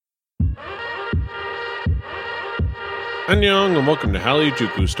Annyeong and welcome to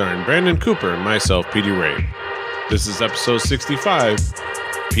Hallyu-Juku starring Brandon Cooper and myself, PD Ray. This is episode 65,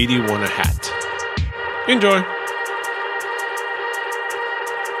 PD Won a Hat. Enjoy!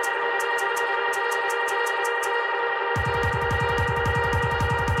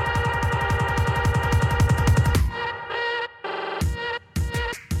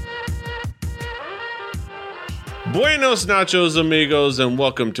 Buenos nachos, amigos, and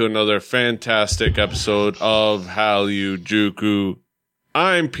welcome to another fantastic episode of Hallyu-Juku.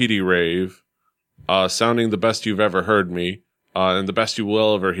 I'm PD Rave, sounding the best you've ever heard me, and the best you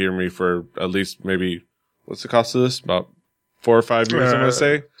will ever hear me for at least maybe, what's the cost of this? About 4 or 5 years, I'm going to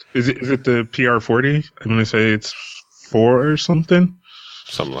say. Is it the PR40? I'm going to say it's 4 or something.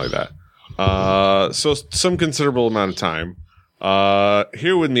 Something like that. So some considerable amount of time.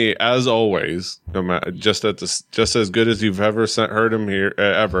 Here with me, as always, no matter, just as good as you've ever heard him here,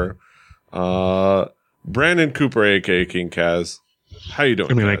 ever. Brandon Cooper, aka King Kaz. How you doing?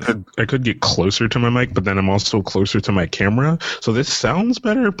 I mean, Kaz? I could get closer to my mic, but then I'm also closer to my camera. So this sounds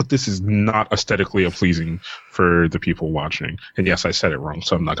better, but this is not aesthetically pleasing for the people watching. And yes, I said it wrong,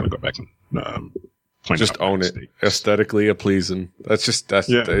 so I'm not going to go back and point just out own it. mistake. Aesthetically pleasing. Yeah.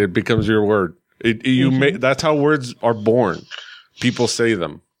 It becomes your word. That's how words are born. People say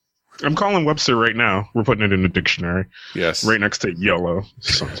them. I'm calling Webster right now. We're putting it in the dictionary. Yes. Right next to yellow.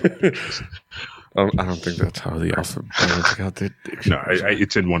 I don't think that's how the alphabet. No,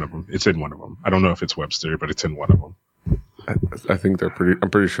 it's in one of them. It's in one of them. I don't know if it's Webster, but it's in one of them. I think I'm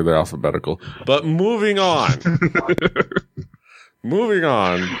pretty sure they're alphabetical. But moving on.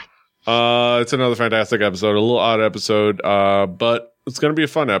 It's another fantastic episode, a little odd episode, but it's going to be a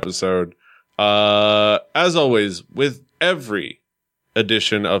fun episode. As always, with every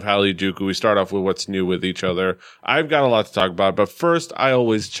edition of Hallyu-Juku, we start off with what's new with each other. I've got a lot to talk about, but first, I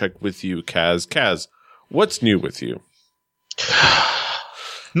always check with you, Kaz. Kaz, what's new with you?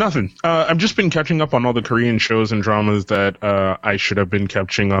 Nothing. I've just been catching up on all the Korean shows and dramas that I should have been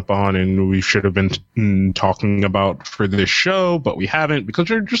catching up on and we should have been talking about for this show, but we haven't because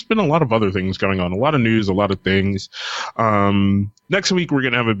there's just been a lot of other things going on, a lot of news, a lot of things. Next week, we're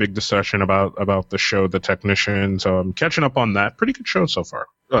going to have a big discussion about the show, The Technician. So I'm catching up on that. Pretty good show so far.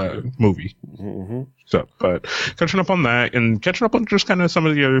 Movie. Mm-hmm. So, but catching up on that and catching up on just kind of some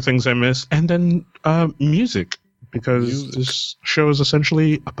of the other things I missed. And then music. Because this show is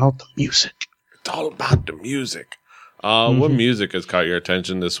essentially about the music. It's all about the music. What music has caught your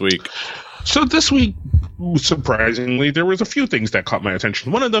attention this week? So this week, surprisingly, there was a few things that caught my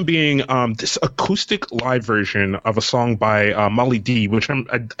attention. One of them being this acoustic live version of a song by Molly D, which I'm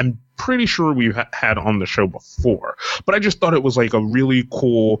pretty sure we've had on the show before. But I just thought it was like a really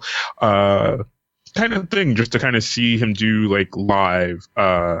cool kind of thing just to kind of see him do like live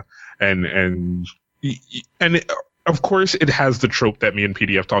and of course, it has the trope that me and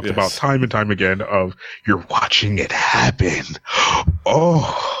PDF talked about time and time again of you're watching it happen.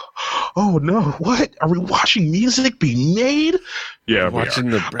 Oh no! What are we watching? Music being made? Yeah,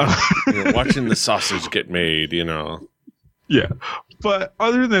 watching watching the sausage get made. Yeah, but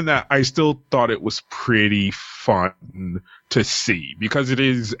other than that, I still thought it was pretty fun to see because it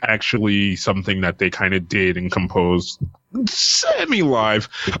is actually something that they kind of did and composed semi-live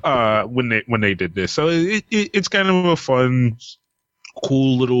when they did this. So it's kind of a fun,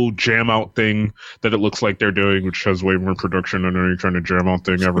 cool little jam out thing that it looks like they're doing, which has way more production than any kind of jam out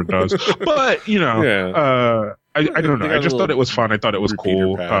thing ever does. But I don't know. I just thought it was fun. I thought it was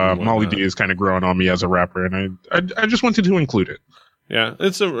cool. Molly D is kind of growing on me as a rapper, and I just wanted to include it. Yeah,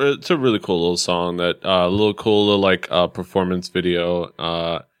 it's a really cool little song that a little cool little like performance video.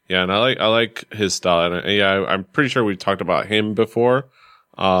 Yeah, and I like his style. And I'm pretty sure we talked about him before.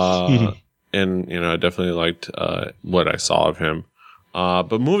 And I definitely liked what I saw of him.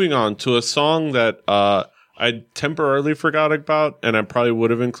 But moving on to a song that I temporarily forgot about, and I probably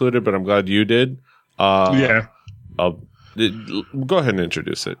would have included, but I'm glad you did. Go ahead and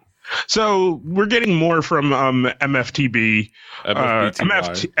introduce it. So we're getting more from MFTB,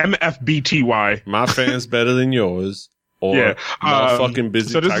 MFBTY. My fans better than yours. Or fucking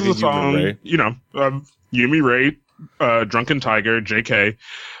busy. So this Tiger is a song, Ray. Yumi Ray, Drunken Tiger, JK,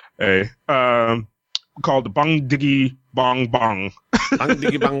 called Bang Diggy Bong Bong. Bang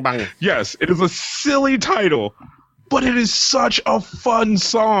Diggy Bang Bang. Yes, it is a silly title, but it is such a fun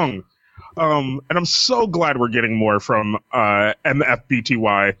song. And I'm so glad we're getting more from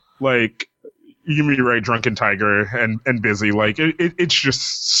MFBTY, like Yumi Ray, Drunken Tiger, and Busy. Like it's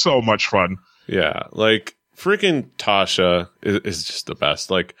just so much fun. Yeah, like freaking Tasha is just the best.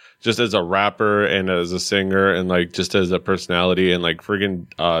 Like, just as a rapper and as a singer and like just as a personality, and like freaking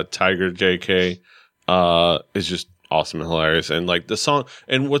Tiger JK is just awesome and hilarious. And like the song,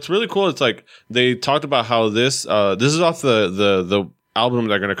 and what's really cool, it's like they talked about how this is off the album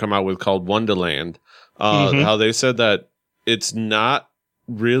they're going to come out with called Wonderland. How they said that it's not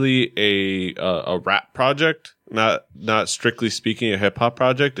really a rap project, not strictly speaking a hip hop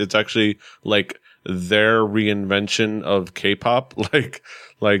project. It's actually like their reinvention of K-pop.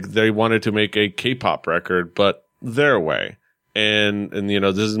 Like they wanted to make a K-pop record, but their way. And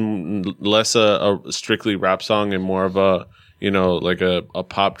this is less a strictly rap song and more of a, like a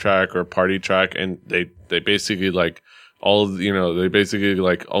pop track or a party track. And they basically like they basically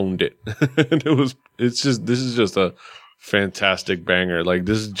like owned it. And this is just a fantastic banger. Like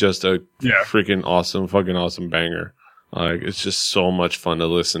this is just a freaking fucking awesome banger. Like it's just so much fun to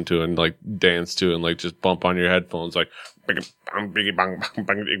listen to and like dance to and like just bump on your headphones like biggie bang biggie bang bang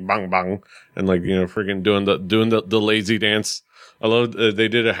bang bang bang and like freaking doing the lazy dance. I love they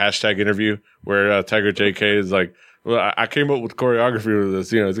did a hashtag interview where Tiger JK is like, well, I came up with choreography with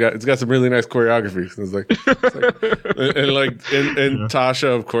this. It's got some really nice choreography. And it's like and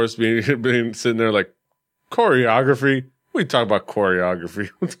Tasha, of course, being sitting there like, choreography. We talk about choreography.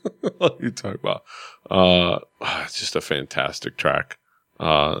 What are you talking about? It's just a fantastic track.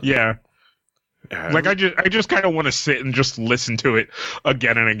 Like I just kind of want to sit and just listen to it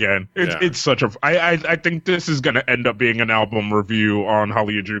again and again. It's such a. I think this is going to end up being an album review on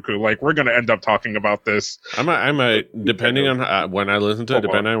Hallyu-Juku. Like we're going to end up talking about this. I might depending on when I listen to it,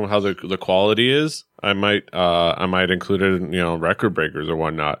 depending on how the quality is, I might include it in record breakers or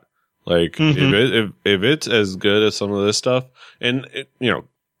whatnot. Like if it's as good as some of this stuff, and I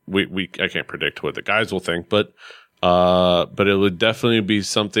can't predict what the guys will think, but it would definitely be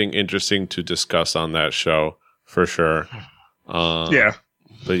something interesting to discuss on that show for sure. But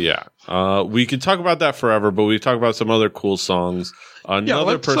we could talk about that forever. But we talk about some other cool songs.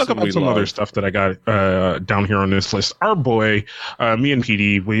 Let's talk about some other stuff that I got down here on this list. Our boy, me and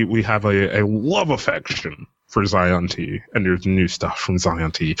PD, we have a love affection for Zion T, and there's new stuff from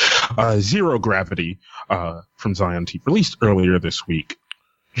Zion T. Zero Gravity from Zion T, released earlier this week.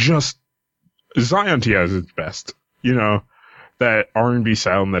 Just Zion T has its best. That R&B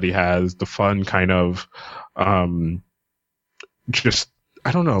sound that he has, the fun kind of, just,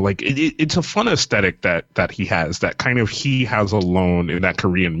 I don't know, like it's a fun aesthetic that he has, that kind of he has alone in that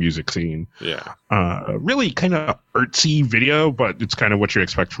Korean music scene. Yeah. Really kind of artsy video, but it's kind of what you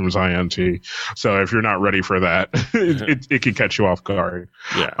expect from Zion T. So if you're not ready for that, it can catch you off guard.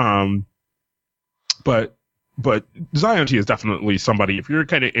 Yeah. But Zion T is definitely somebody, if you're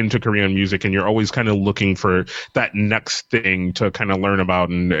kind of into Korean music and you're always kind of looking for that next thing to kind of learn about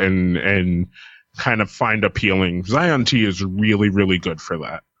and kind of find appealing, Zion T is really, really good for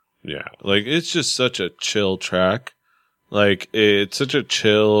that. Yeah. Like, it's just such a chill track. Like, it's such a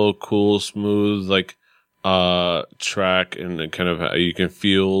chill, cool, smooth, like, track, and kind of, you can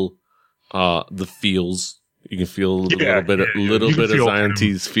feel, the feels. You can feel a little bit of Zion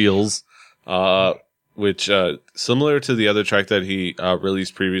T's feels. Which, similar to the other track that he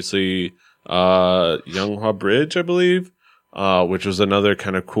released previously, Younghwa Bridge, I believe, which was another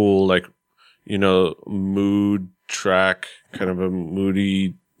kind of cool, like, mood track, kind of a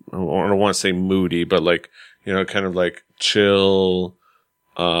moody, I don't want to say moody, but like, kind of like chill,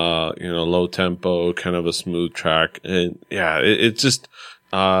 low tempo, kind of a smooth track. And yeah, it's just,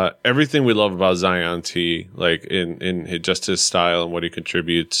 everything we love about Zion T, like in just his style and what he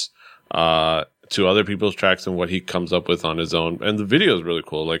contributes, to other people's tracks and what he comes up with on his own. And the video is really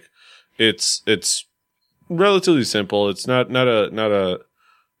cool. Like it's relatively simple. It's not a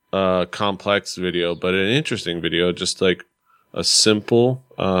complex video, but an interesting video. Just like a simple,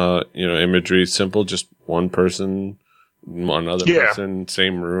 imagery, simple, just one person, another person,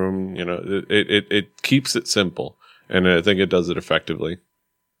 same room, it keeps it simple. And I think it does it effectively.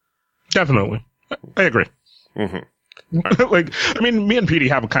 Definitely. I agree. Mm-hmm. Like, I mean, me and Petey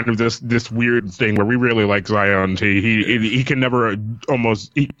have kind of this weird thing where we really like Zion T. He can never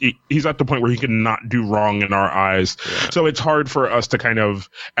he's at the point where he can not do wrong in our eyes. Yeah. So it's hard for us to kind of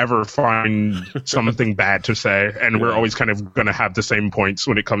ever find something bad to say, and we're always kind of going to have the same points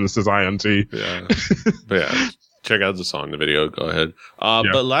when it comes to Zion T. Yeah. But yeah. Check out the song, the video. Go ahead.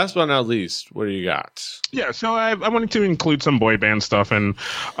 But last but not least, what do you got? Yeah, so I wanted to include some boy band stuff, and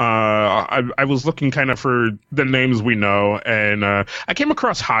I was looking kind of for the names we know, and I came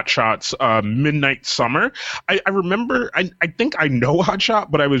across Hot Shot's Midnight Summer. I remember, I think I know Hot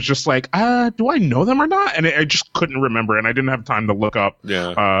Shot, but I was just like, do I know them or not? And I just couldn't remember, and I didn't have time to look up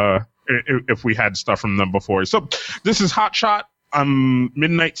if we had stuff from them before. So this is Hot Shot,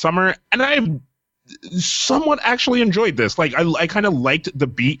 Midnight Summer, and somewhat actually enjoyed this. Like, I kind of liked the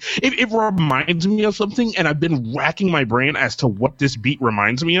beat. It reminds me of something, and I've been racking my brain as to what this beat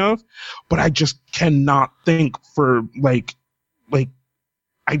reminds me of, but I just cannot think for like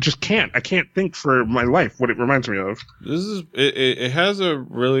I just can't. I can't think for my life what it reminds me of. This is it has a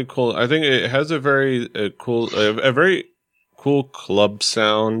really cool. I think it has a very cool, a very cool club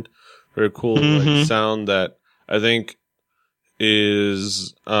sound, very cool like, sound that I think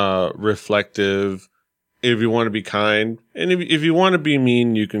is reflective. If you want to be kind, and if you want to be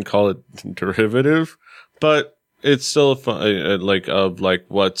mean, you can call it derivative, but it's still like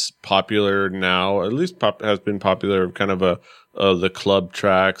what's popular now. At least has been popular, kind of the club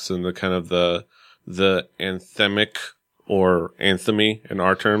tracks and the kind of the anthemic or anthemy in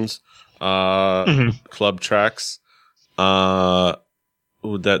our terms, club tracks, that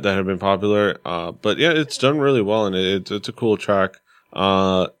have been popular. But yeah, it's done really well, and it's a cool track.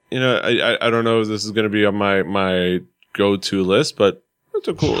 You know, I don't know if this is going to be on my go-to list, but it's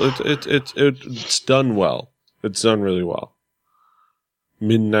a cool, it's done well. It's done really well.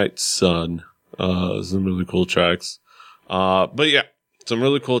 Midnight Sun, some really cool tracks. But yeah, some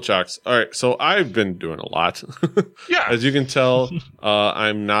really cool tracks. All right. So I've been doing a lot. Yeah. As you can tell,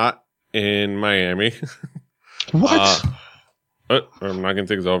 I'm not in Miami. What? I'm knocking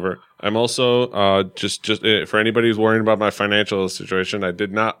things over. I'm also, just for anybody who's worrying about my financial situation, I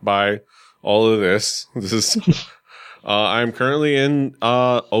did not buy all of this. This is, I'm currently in,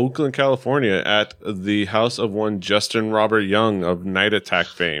 Oakland, California at the house of one Justin Robert Young of Night Attack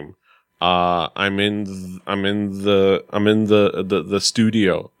fame. I'm in the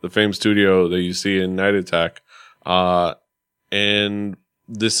studio, the famed studio that you see in Night Attack. And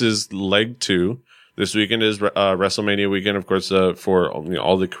this is leg 2. This weekend is WrestleMania weekend, of course, for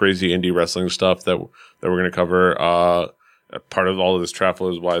all the crazy indie wrestling stuff that we're going to cover. Part of all of this travel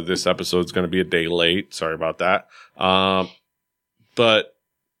is why this episode is going to be a day late. Sorry about that. But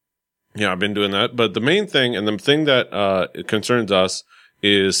yeah, I've been doing that. But the main thing, and the thing that concerns us,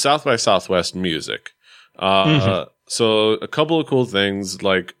 is South by Southwest music. So a couple of cool things,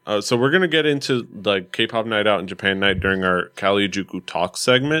 like, so we're going to get into like K-pop night out and Japan night during our Kalijuku talk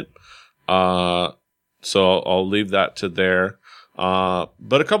segment. So I'll leave that to there.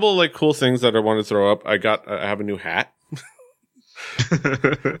 But a couple of like cool things that I want to throw up. I have a new hat.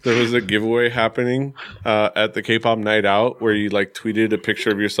 There was a giveaway happening, at the K-pop night out where you like tweeted a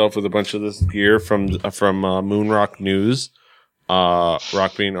picture of yourself with a bunch of this gear from Moonrock News.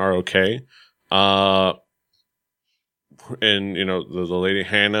 Rock being ROK. And, you know, the lady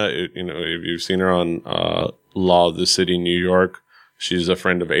Hannah, you know, if you've seen her on, Law of the City, New York, she's a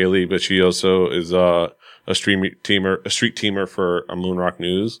friend of Ailey, but she also is, a street teamer for Moonrock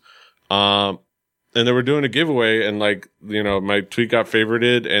News. And they were doing a giveaway, and like, you know, my tweet got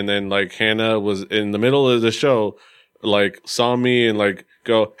favorited, and then like Hannah was in the middle of the show, like saw me and like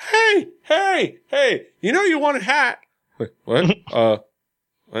go, hey, you know, you want a hat. Like, what?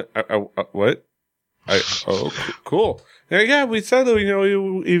 What? Oh, cool. Yeah, we said that, you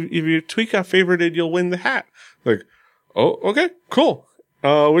know, if your tweet got favorited, you'll win the hat. Like, oh, okay, cool.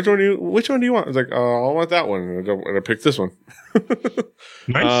 Which one do you want? I was like, I want that one. And I picked this one.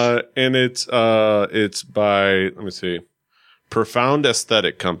 Nice. And it's by, let me see, Profound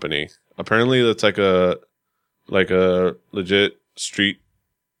Aesthetic Company. Apparently that's like a legit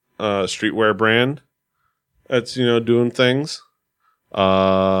streetwear brand that's, you know, doing things.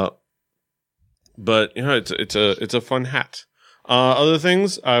 But you know, it's a fun hat. Other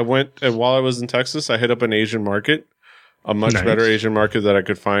things, while I was in Texas, I hit up an Asian market. A much better Asian market that I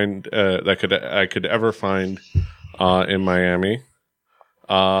could find, I could ever find, in Miami.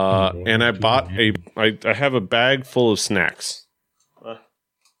 And I bought I have a bag full of snacks.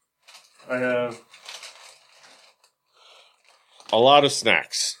 I have a lot of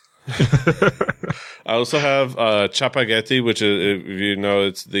snacks. I also have, chapagetti, which is, if you know,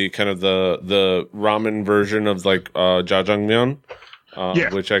 it's the kind of the ramen version of like, jjajangmyeon.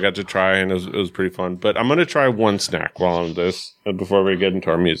 Which I got to try, and it was pretty fun. But I'm going to try one snack while I'm this, before we get into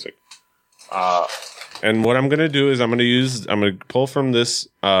our music. And what I'm going to do is I'm going to pull from this,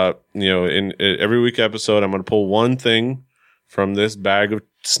 you know, in every week episode, I'm going to pull one thing from this bag of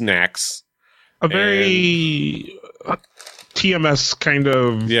snacks. A very TMS kind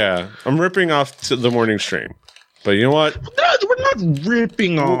of. Yeah. I'm ripping off to the morning stream. But you know what? We're not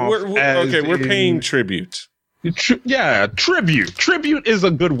ripping off. We're paying tribute. Tribute. Tribute is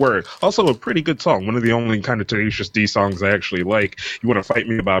a good word. Also a pretty good song. One of the only kind of Tenacious D songs I actually like. You want to fight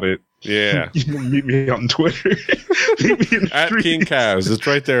me about it? Yeah. Meet me on Twitter. Meet me in the At street. King Cavs. It's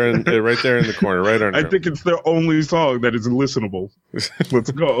right there in the corner, right under I him. think it's their only song that is listenable. Let's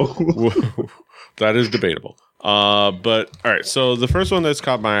go. Whoa. That is debatable. But all right. So the first one that's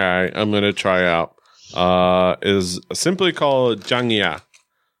caught my eye, I'm gonna try out, is simply called Jangia,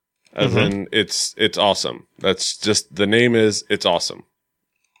 as in it's awesome. That's just the name is it's awesome.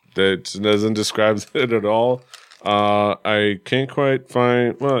 That doesn't describe it at all. I can't quite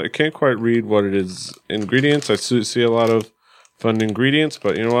read what it is. Ingredients. I see a lot of fun ingredients,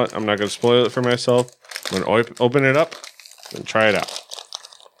 but you know what? I'm not going to spoil it for myself. I'm going to open it up and try it out.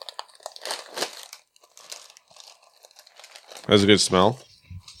 Has a good smell.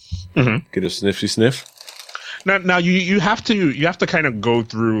 Get a sniffy sniff. Now you have to kind of go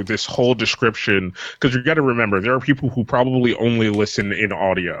through this whole description, because you got to remember there are people who probably only listen in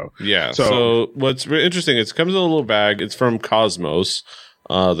audio. Yeah. So what's really interesting? It comes in a little bag. It's from Cosmos,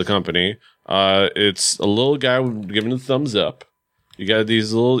 the company. It's a little guy giving a thumbs up. You got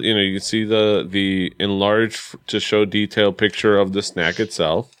these little, you can see the enlarged to show detail picture of the snack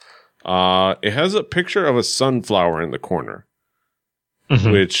itself. It has a picture of a sunflower in the corner,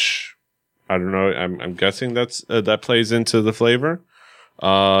 which I don't know. I'm guessing that plays into the flavor.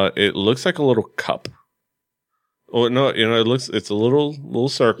 It looks like a little cup. Oh no, it's a little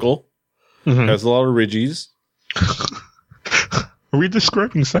circle. Has a lot of ridges. Are we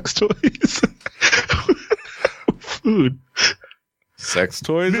describing sex toys? Food. Sex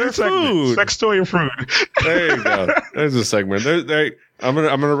toys or food? Sex toy or food? There you go. There's a segment. I'm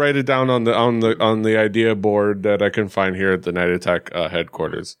gonna write it down on the idea board that I can find here at the Night Attack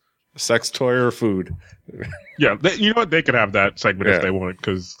headquarters. Sex toy or food? Yeah, you know what? They could have that segment if they want,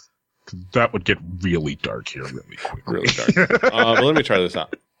 because that would get really dark here really quickly. Really dark. But let me try this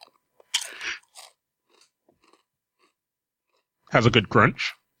out. Has a good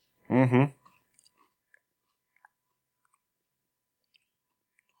crunch.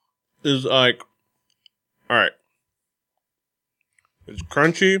 Is like, all right. It's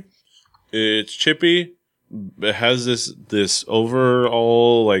crunchy. It's chippy. It has this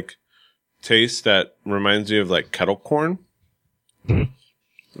overall like taste that reminds me of like kettle corn.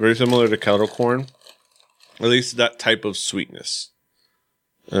 Very similar to kettle corn. At least that type of sweetness.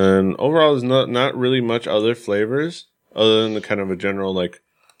 And overall, there's not really much other flavors other than the kind of a general like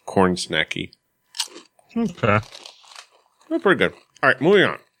corn snacky. Okay. They're pretty good. All right, moving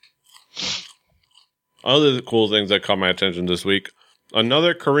on. Other cool things that caught my attention this week.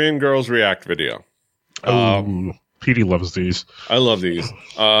 Another Korean Girls React video. Petey loves these. I love these.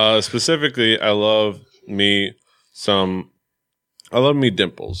 Specifically, I love me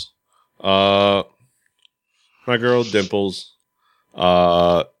Dimples. My girl Dimples,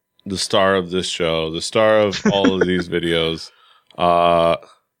 the star of this show, the star of all of these videos,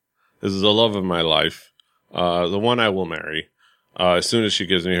 is the love of my life. The one I will marry. As soon as she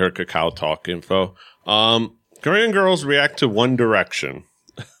gives me her Kakao Talk info. Korean Girls react to One Direction.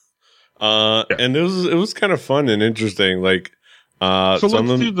 And it was kind of fun and interesting. Like, so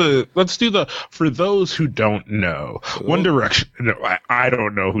let's do the for those who don't know, One Direction. No, I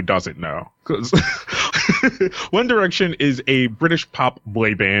don't know who doesn't know, because One Direction is a British pop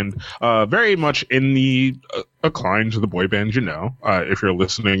boy band, very much in the inclined to the boy band, if you're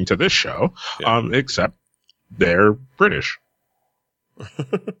listening to this show, except they're British.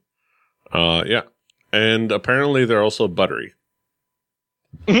 Yeah. And apparently they're also buttery.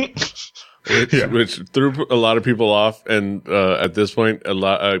 Which threw a lot of people off, and at this point, a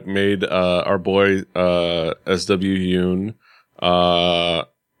lot made our boy SW Yoon,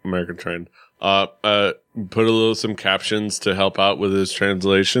 American Trend, put some captions to help out with his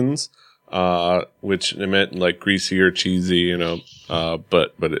translations, which it meant like greasy or cheesy,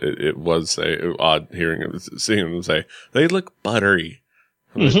 but it was odd seeing him say they look buttery.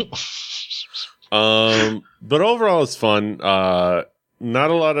 But overall, it's fun.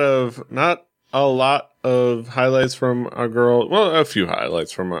 Not a lot of highlights from our girl. Well, a few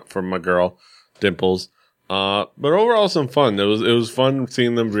highlights from my girl, Dimples. But overall, some fun. It was fun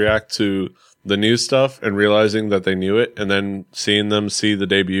seeing them react to the new stuff and realizing that they knew it, and then seeing them see the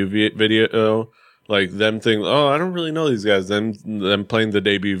debut video, like them thinking, oh, I don't really know these guys. Them playing the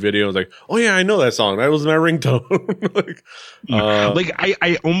debut video, was like, oh yeah, I know that song. That was my ringtone.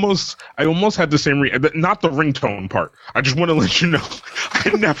 I almost had the same not the ringtone part. I just want to let you know,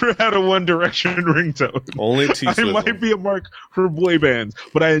 I never had a One Direction ringtone. Only I might be a mark for boy bands,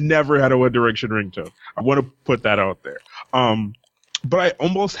 but I never had a One Direction ringtone. I want to put that out there. But I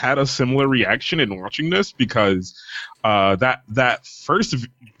almost had a similar reaction in watching this because that first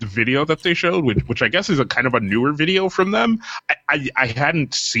video that they showed, which I guess is a kind of a newer video from them, I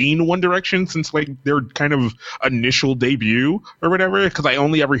hadn't seen One Direction since like their kind of initial debut or whatever, because I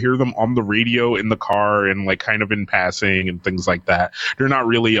only ever hear them on the radio in the car and like kind of in passing and things like that. They're not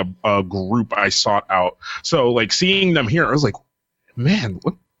really a group I sought out. So like seeing them here, I was like, man,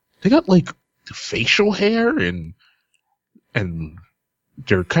 what, they got like facial hair and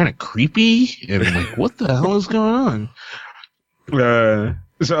they're kind of creepy and like, what the hell is going on?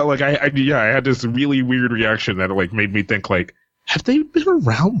 So like I had this really weird reaction that like made me think like, have they been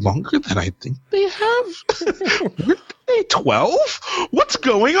around longer than I think they have? Were they 12? What's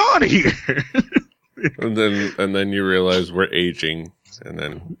going on here? and then you realize we're aging, and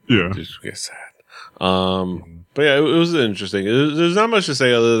then just get sad. But yeah, it was interesting. There's not much to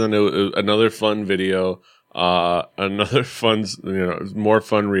say other than it was another fun video. Another fun, more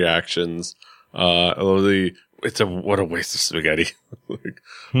fun reactions. What a waste of spaghetti.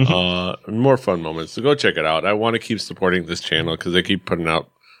 More fun moments. So go check it out. I want to keep supporting this channel because they keep putting out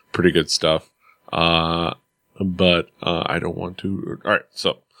pretty good stuff. But I don't want to. All right.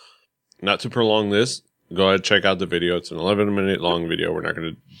 So not to prolong this, go ahead and check out the video. It's an 11-minute long video. We're not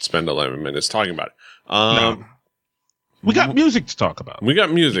going to spend 11 minutes talking about it. No. We got music to talk about.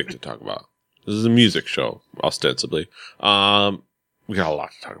 This is a music show, ostensibly. We got a lot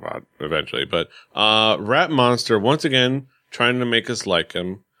to talk about eventually, but Rat Monster once again trying to make us like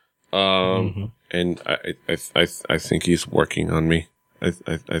him. And I think he's working on me. I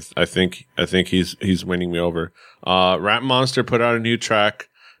think he's winning me over. Rat Monster put out a new track,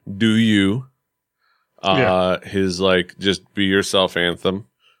 "Do You?" His like just be yourself anthem.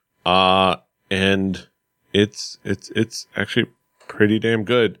 And it's actually pretty damn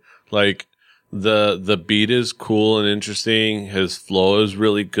good. Like the beat is cool and interesting. His flow is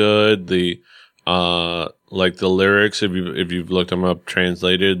really good. The like the lyrics, if you've looked them up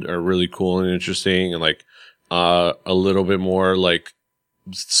translated, are really cool and interesting, and like a little bit more like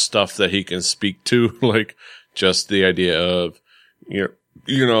stuff that he can speak to, like just the idea of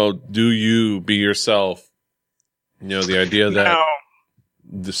do you be yourself. The idea that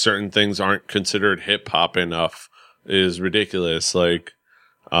the certain things aren't considered hip hop enough is ridiculous. Like,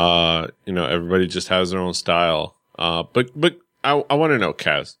 everybody just has their own style. But I want to know,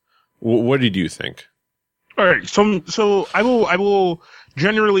 Kaz, what did you think? All right. So I will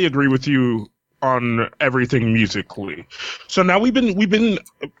generally agree with you on everything musically. So now we've been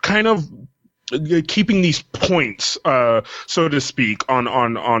kind of keeping these points, so to speak,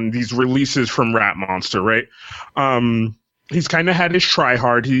 on these releases from Rat Monster, right? He's kind of had his try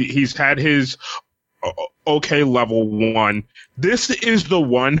hard. He's had his okay level one. This is the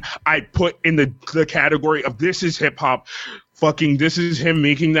one I put in the category of this is hip hop. Fucking, this is him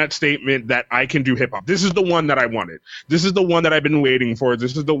making that statement that I can do hip hop. This is the one that I wanted. This is the one that I've been waiting for.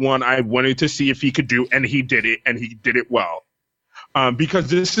 This is the one I wanted to see if he could do, and he did it, and he did it well. Because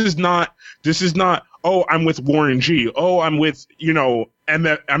this is not, oh, I'm with Warren G. Oh, I'm with, and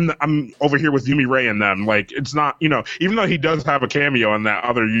that I'm over here with Yumi Ray and them. Like, it's not, even though he does have a cameo in that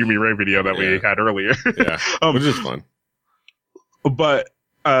other Yumi Ray video that we had earlier. Yeah. Which is fun. But,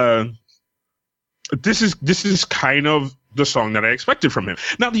 this is kind of the song that I expected from him.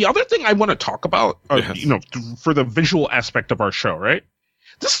 Now, the other thing I want to talk about, for the visual aspect of our show, right?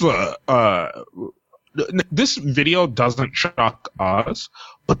 This video doesn't shock us,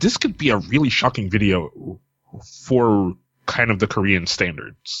 but this could be a really shocking video for kind of the Korean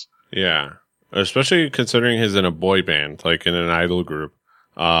standards. Yeah. Especially considering he's in a boy band, like in an idol group.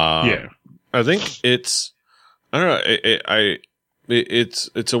 I think it's a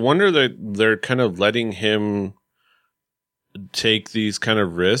wonder that they're kind of letting him take these kind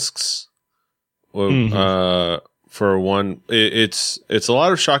of risks. For one, it's a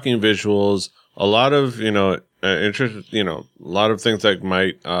lot of shocking visuals. A lot of, interest, a lot of things that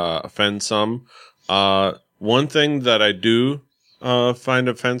might offend some. One thing that I do find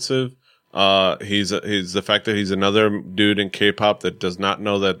offensive, he's the fact that he's another dude in K-pop that does not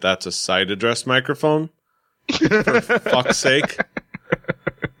know that that's a side address microphone. For fuck's sake.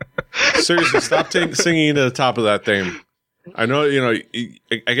 Seriously, stop singing to the top of that thing. I know,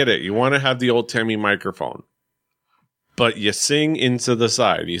 I get it. You want to have the old Tammy microphone. But you sing into the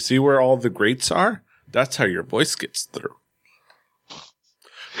side. You see where all the grates are? That's how your voice gets through.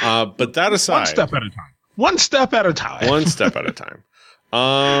 But that aside, One step at a time. One step at a time.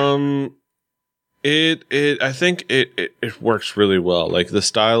 I think it works really well. Like the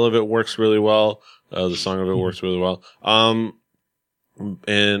style of it works really well. The song of it works really well. I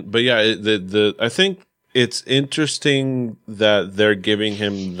think it's interesting that they're giving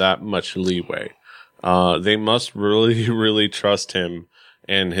him that much leeway. They must really, really trust him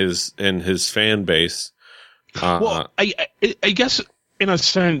and his fan base. Well, I guess in a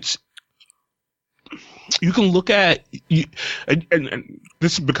sense, you can look at and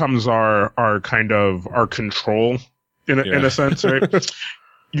this becomes our kind of our control in a sense, right?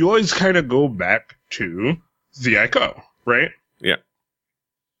 You always kind of go back to Z.I.Ko, right? Yeah.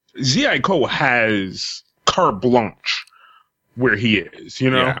 Z.I.Ko has carte blanche where he is,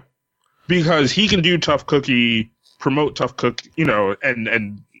 Yeah. because he can do Tough Cookie, promote Tough Cookie,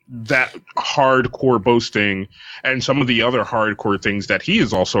 and that hardcore boasting and some of the other hardcore things that he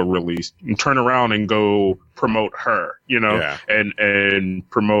has also released, and turn around and go promote her, and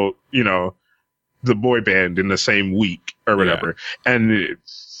promote, the boy band in the same week or whatever. Yeah. And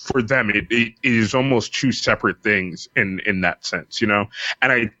for them, it is almost two separate things in that sense, And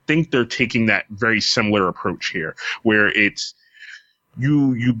I think they're taking that very similar approach here, where it's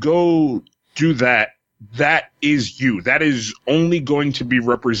you go do that. That is you. That is only going to be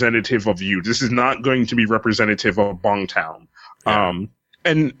representative of you. This is not going to be representative of Bongtown. Yeah.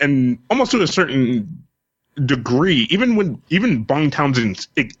 And almost to a certain degree, even Bongtown's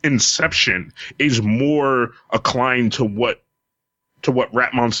inception is more inclined to what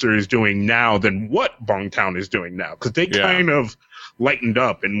Rat Monster is doing now than what Bongtown is doing now, because they kind of lightened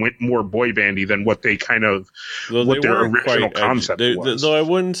up and went more boy bandy than what they kind of what their original concept was. Though I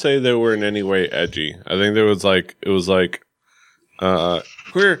wouldn't say they were in any way edgy. I think it was like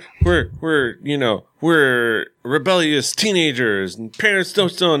we're rebellious teenagers and parents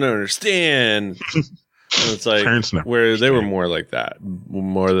don't understand. And it's like where they were more like that,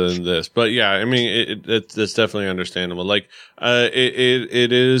 more than this. But yeah, I mean, it's definitely understandable. Like,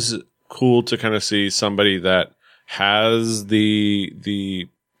 it is cool to kind of see somebody that has the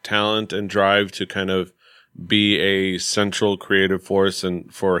talent and drive to kind of be a central creative force,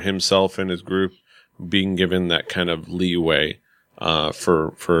 and for himself and his group being given that kind of leeway,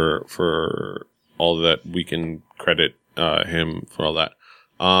 for all that we can credit, him for all that.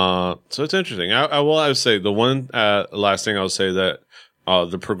 So it's interesting. I will say the one last thing I'll say that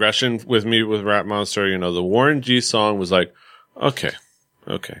the progression with Rat Monster, the Warren G song was like, okay.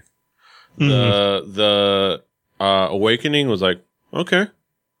 Mm-hmm. The Awakening was like, okay.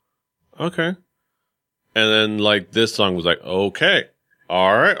 And then like this song was like, okay,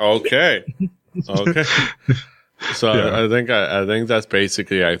 all right, okay. So yeah. I think that's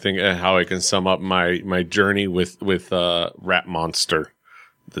basically how I can sum up my journey with Rat Monster.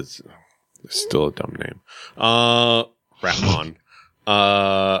 That's still a dumb name. Ratmon.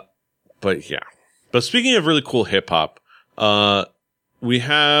 But yeah. But speaking of really cool hip hop, we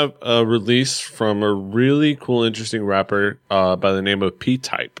have a release from a really cool, interesting rapper, by the name of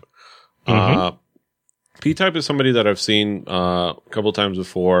P-Type. Mm-hmm. P-Type is somebody that I've seen, a couple times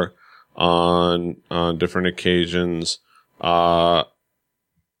before on different occasions, appear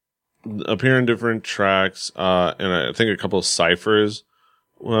in different tracks, and I think a couple of cyphers.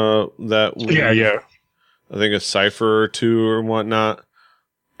 I think a cipher or two or whatnot.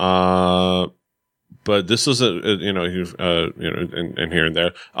 But this was and here and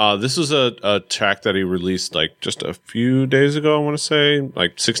there. This was a track that he released like just a few days ago. I want to say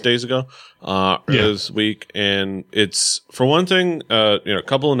like 6 days ago, this week. And it's, for one thing, a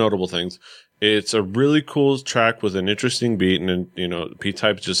couple of notable things. It's a really cool track with an interesting beat, and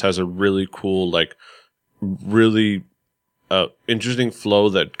P-Type just has a really cool, like, really interesting flow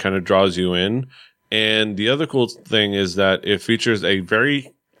that kind of draws you in. And the other cool thing is that it features a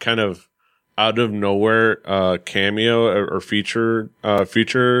very kind of out of nowhere cameo or feature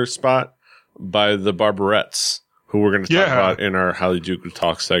spot by the Barbarettes, who we're going to talk about in our Harajuku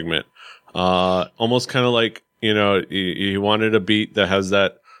Talk segment. Almost kind of like, he wanted a beat that has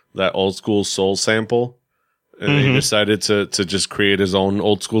that old school soul sample, and he decided to just create his own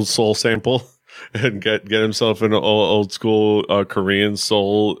old school soul sample and get himself an old school Korean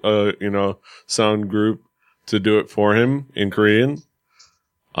soul sound group to do it for him in Korean.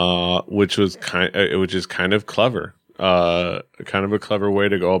 Which is kind of clever, kind of a clever way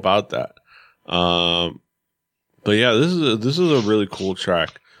to go about that. But yeah, this is a really cool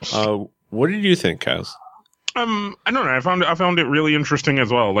track. What did you think, Kaz? I don't know. I found it really interesting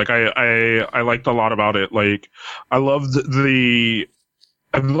as well. Like I liked a lot about it. Like I loved the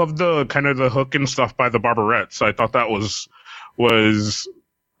kind of the hook and stuff by the Barbarettes. I thought that was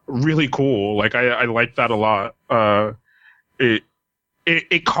really cool. Like I liked that a lot.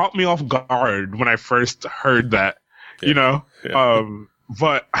 It caught me off guard when I first heard that,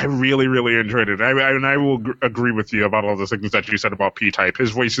 but I really, really enjoyed it. I will agree with you about all the things that you said about P-Type.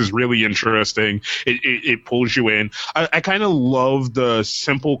 His voice is really interesting. It pulls you in. I kind of love the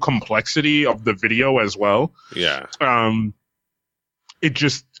simple complexity of the video as well. Yeah. It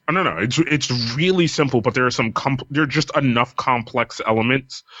just, I don't know. It's really simple, but there are just enough complex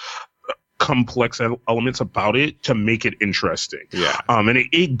elements about it to make it interesting. Yeah. And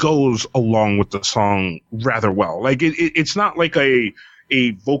it goes along with the song rather well. Like it's not like a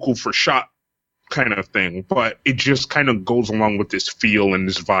vocal for shot kind of thing, but it just kind of goes along with this feel and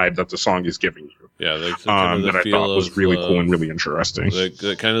this vibe that the song is giving you. Yeah, like kind of that I thought was really cool and really interesting.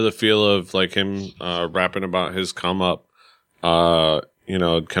 The kind of the feel of like him rapping about his come up, you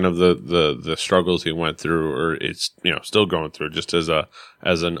know, kind of the struggles he went through, or it's, you know, still going through, just as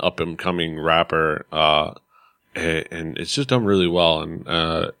an up and coming rapper, and it's just done really well, and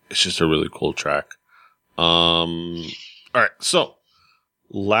it's just a really cool track. All right, so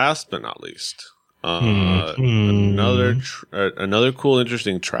last but not least, another cool,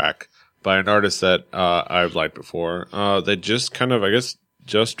 interesting track by an artist that I've liked before. They just kind of, I guess,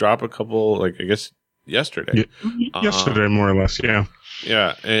 just dropped a couple, like, I guess yesterday. Yesterday, more or less, yeah.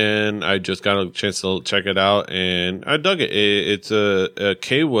 Yeah, and I just got a chance to check it out, and I dug it. It's a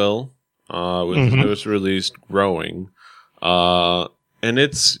K-Will with his newest release, Growing. And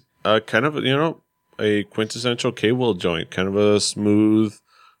it's kind of, you know, a quintessential K-Will joint, kind of a smooth,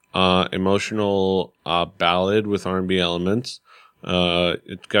 emotional ballad with R&B elements.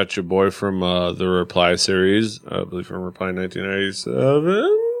 It got your boy from the Reply series, I believe from Reply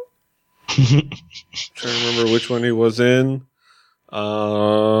 1997. Trying to remember which one he was in.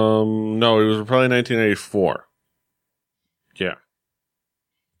 No, it was probably 1984. Yeah.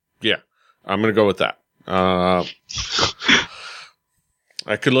 I'm gonna go with that. I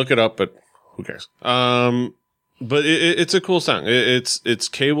could look it up, but who cares? But it's a cool song. It's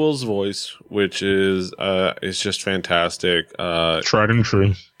K-Will's voice, which is just fantastic. Tried and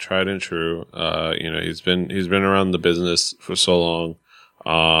true. You know, he's been around the business for so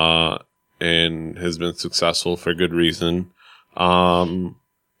long, and has been successful for good reason.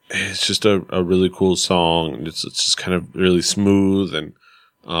 It's just a really cool song. It's just kind of really smooth and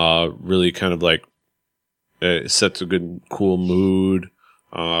really kind of like it sets a good, cool mood.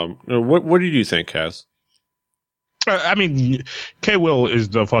 What did you think, Kaz? I mean, K-Will is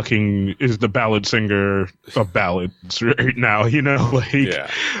the ballad singer of ballads right now, you know, like,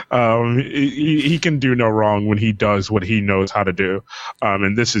 he can do no wrong when he does what he knows how to do.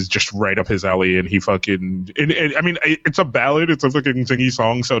 And this is just right up his alley, and he fucking, and I mean, it's a ballad, it's a fucking singy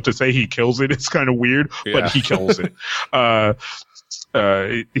song, so to say he kills it, it's kind of weird, but he kills it.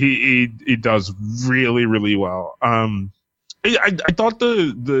 He does really, really well. I thought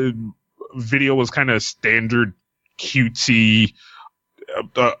the video was kind of standard cutesy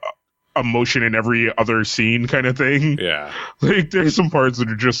emotion in every other scene kind of thing. Yeah. Like there's some parts that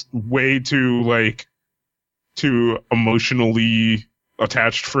are just way too emotionally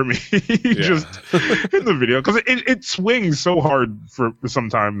attached for me just in the video, because it swings so hard for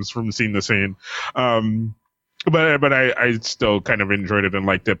sometimes from scene to scene. But I still kind of enjoyed it and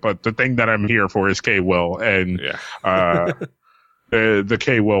liked it. But the thing that I'm here for is K-Will, and the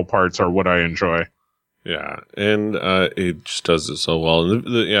K-Will parts are what I enjoy. Yeah, and it just does it so well.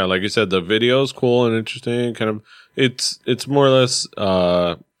 And like you said, the video is cool and interesting. Kind of, it's more or less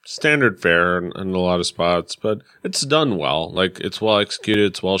standard fare in a lot of spots, but it's done well. Like, it's well executed,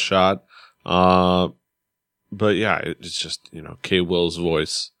 it's well shot. But yeah, it's just, you know, K-Will's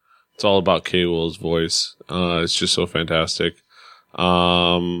voice. It's all about K-Will's voice. It's just so fantastic.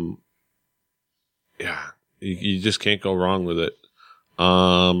 Yeah, you just can't go wrong with it.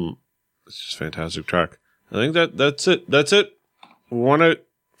 It's just a fantastic track. I think that's it. We want to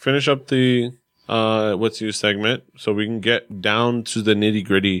finish up the What's New segment so we can get down to the nitty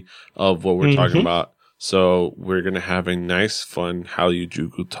gritty of what we're talking about. So we're going to have a nice, fun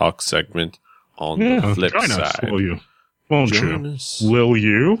Hallyu Talk segment on the flip join side. Us, will you? Won't Join you? us. Will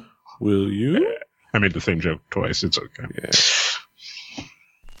you? Will you? I made the same joke twice. It's okay.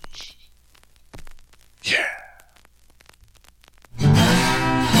 Yeah.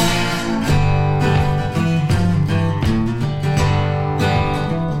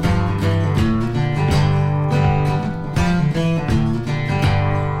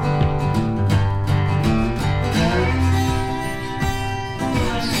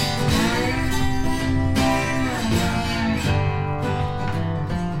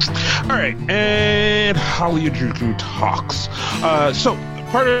 All right, and Hallyu Talks. So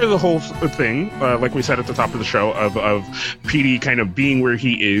part of the whole thing, like we said at the top of the show, of PD kind of being where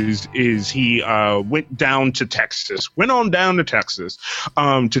he is he went on down to Texas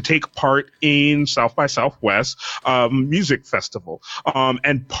to take part in South by Southwest music festival.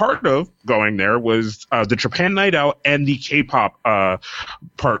 And part of going there was the Japan Night Out and the K-pop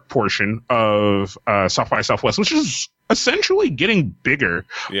portion of South by Southwest, which is essentially getting bigger.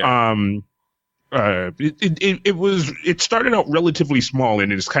 Yeah. It started out relatively small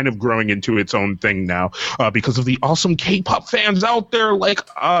and it's kind of growing into its own thing now because of the awesome K-pop fans out there like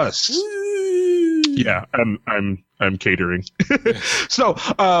us. Yeah, I'm catering. So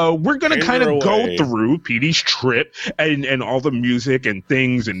we're gonna kind of go through PD's trip and all the music and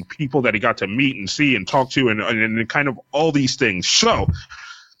things and people that he got to meet and see and talk to and kind of all these things. So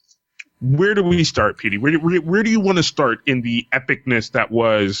where do we start, PD? Where do you want to start in the epicness that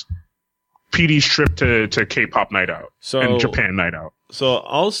was PD's trip to K-pop Night Out and Japan Night Out? So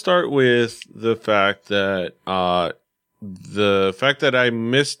I'll start with the fact that I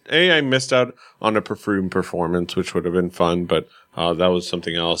missed out on a Perfume performance, which would have been fun, but that was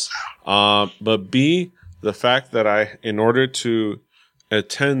something else. But B, the fact that in order to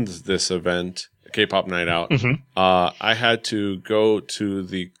attend this event, K-pop Night Out, I had to go to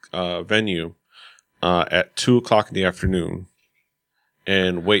the venue at 2:00 in the afternoon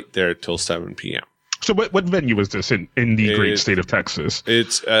and wait there till 7 p.m. So what venue was this in the great state of Texas?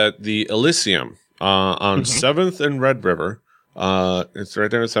 It's at the Elysium on 7th and Red River. It's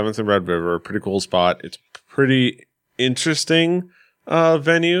right there on 7th and Red River. Pretty cool spot. It's pretty interesting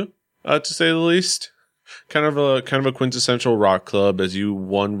venue, to say the least. Kind of a quintessential rock club as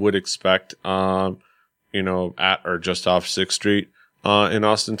one would expect, at or just off 6th Street in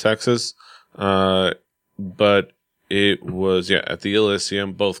Austin, Texas. But it was, at the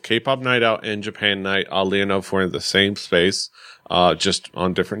Elysium. Both K-pop Night Out and Japan Night, oddly enough, were in the same space, just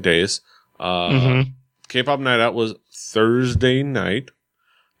on different days. K-pop Night Out was Thursday night.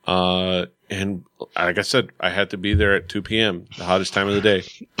 And like I said, I had to be there at 2 p.m., the hottest time of the day.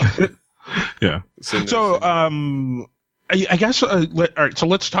 Yeah. So, I guess, all right, so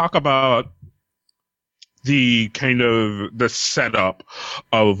let's talk about the kind of the setup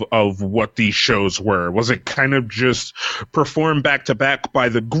of what these shows were. Was it kind of just performed back to back by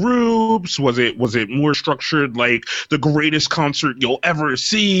the groups? Was it more structured like the greatest concert you'll ever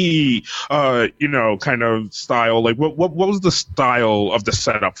see? Kind of style. Like what was the style of the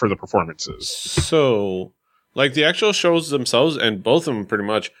setup for the performances? So, like the actual shows themselves, and both of them pretty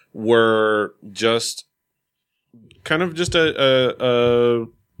much were just kind of just a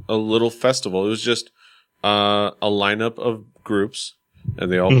little festival. It was just a lineup of groups,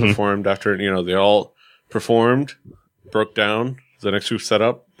 and they all performed after, they all performed, broke down, the next group set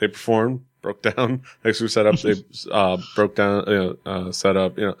up, they performed, broke down, next group set up, they broke down, set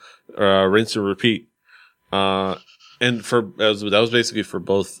up, rinse and repeat. And that was basically for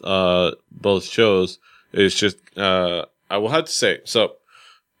both shows. It's just, I will have to say, so,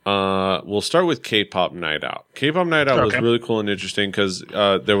 we'll start with K-pop Night Out. K-pop Night Out was really cool and interesting because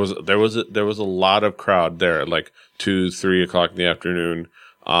there was a lot of crowd there at like 2-3 o'clock in the afternoon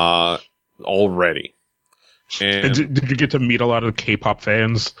already. And did you get to meet a lot of K-pop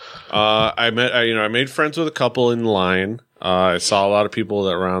fans? I made friends with a couple in line. I saw a lot of people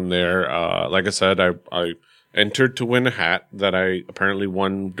around there. Like I said, I entered to win a hat that I apparently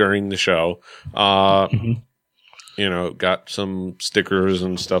won during the show. Got some stickers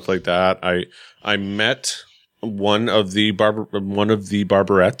and stuff like that. I met one of the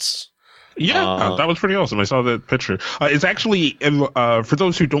Barbarettes. Yeah, that was pretty awesome. I saw that picture. It's actually, for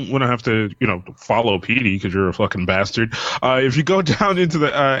those who don't want to have to, follow PD because you're a fucking bastard. If you go down into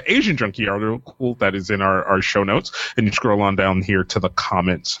the Asian Junkie article that is in our show notes, and you scroll on down here to the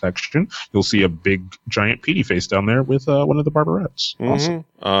comment section, you'll see a big giant PD face down there with one of the Barbarettes. Awesome.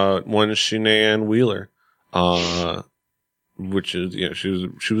 One is Sinead Wheeler. Which is,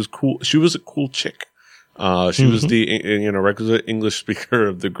 she was cool. She was a cool chick. She was the, requisite English speaker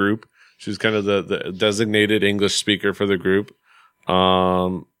of the group. She was kind of the designated English speaker for the group.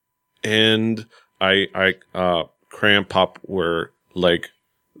 And Crayon Pop were like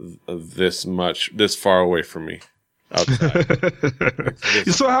this far away from me. Outside.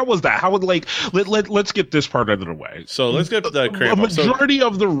 So how was that? How would let's get this part out of the way. So let's get the A majority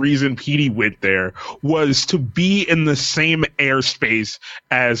of the reason PD went there was to be in the same airspace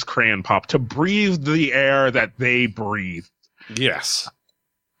as Crayon Pop, to breathe the air that they breathe. Yes.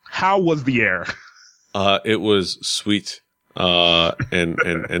 How was the air? It was sweet,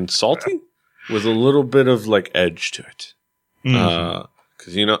 and salty with a little bit of like edge to it.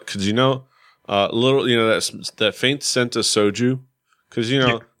 Cause a little, that faint scent of soju because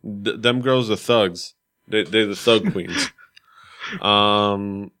them girls are thugs. They're the thug queens.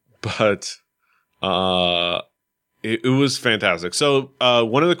 But it was fantastic. So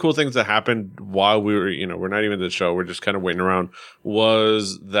one of the cool things that happened while we were, we're not even at the show, we're just kind of waiting around,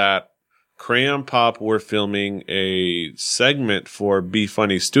 was that Crayon Pop were filming a segment for Be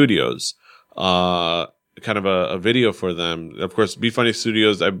Funny Studios, kind of a video for them. Of course, Be Funny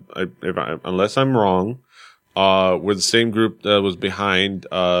Studios, unless I'm wrong, were the same group that was behind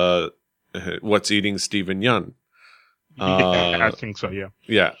What's Eating Steven Yeun. I think so. Yeah.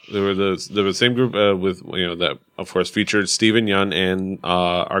 Yeah, they were the same group with that of course featured Steven Yeun and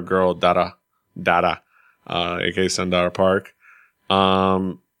our girl Dada, aka Sundara Park.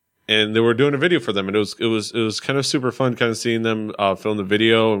 And they were doing a video for them, and it was kind of super fun, kind of seeing them film the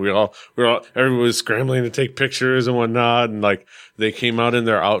video, and everyone was scrambling to take pictures and whatnot, and like they came out in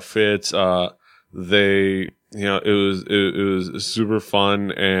their outfits. It was super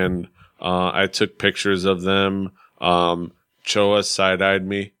fun, and I took pictures of them. Choa side-eyed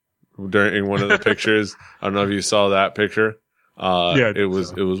me during one of the pictures. I don't know if you saw that picture. It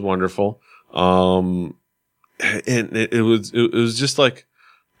was wonderful. And it was just like,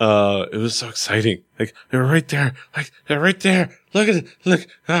 it was so exciting. Like, they're right there. Like, they're right there. Look at it. Look.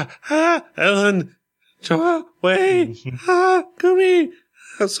 Ellen. Choa. Wait. Gumi.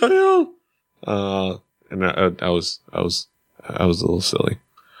 Soyeon. And I was a little silly.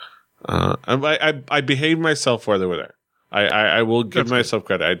 I behaved myself while they were there. I will give myself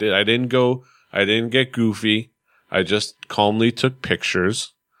credit. I didn't get goofy. I just calmly took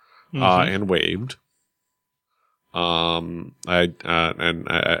pictures, and waved. I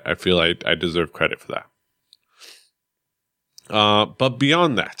feel I deserve credit for that. But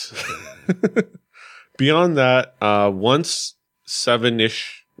beyond that, once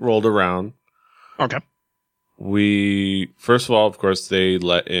 7-ish rolled around. Okay. First of all, of course, they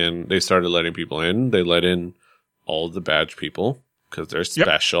started letting people in. They let in all the badge people because they're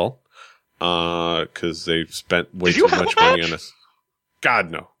special. Because they've spent way too much money on us.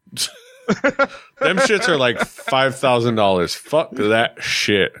 God, no. Them shits are like $5,000. Fuck that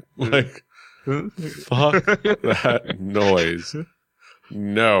shit. Like, fuck that noise.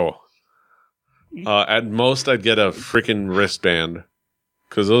 No. At most, I'd get a freaking wristband.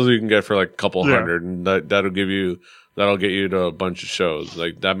 Because those you can get for like a couple hundred, and that'll get you to a bunch of shows.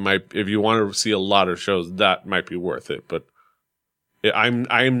 Like that might, if you want to see a lot of shows, that might be worth it. But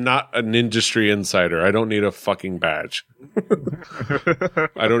I'm not an industry insider. I don't need a fucking badge.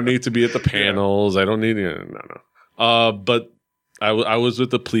 I don't need to be at the panels. I don't need no. But I was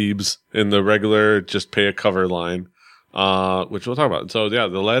with the plebes in the regular just pay a cover line, which we'll talk about. So yeah,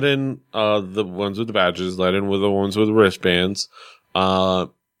 they let in the ones with the badges, let in with the ones with the wristbands. And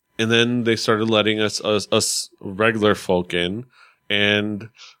then they started letting us regular folk in, and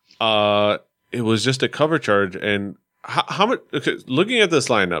it was just a cover charge. And how much? Okay, looking at this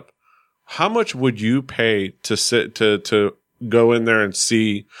lineup, how much would you pay to sit to go in there and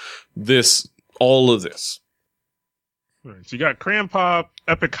see all of this? Right. So you got Crayon Pop,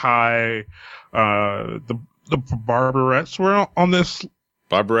 Epic High, the Barbarettes were on this.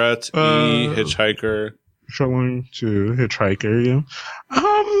 Barbarettes, Hitchhiker. Showing to Hitchhiker, yeah.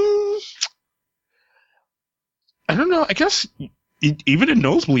 I don't know. I guess even in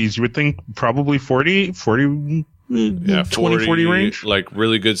nosebleeds, you would think probably 40 range. Like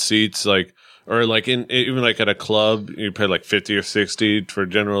really good seats, or even like at a club, you pay like 50 or 60 for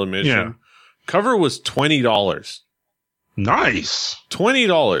general admission. Yeah. Cover was $20. Nice.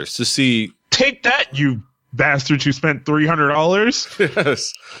 $20 to see. Take that, you bastards who spent $300.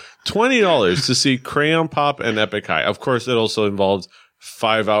 Yes. $20 to see Crayon Pop and Epic High. Of course, it also involves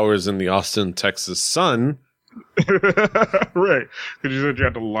 5 hours in the Austin, Texas sun. Right. Because you said you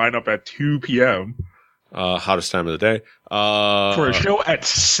had to line up at 2 p.m. Hottest time of the day. For a show at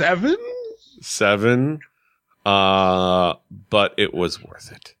 7? 7. But it was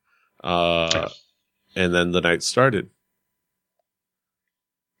worth it. And then the night started.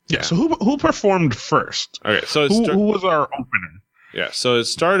 Yeah. So who performed first? Okay. So who was our opener? Yeah, so it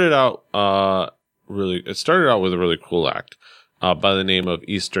started out with a really cool act by the name of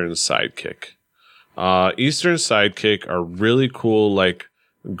Eastern Sidekick. Eastern Sidekick are really cool, like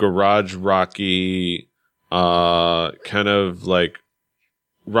garage rocky, kind of like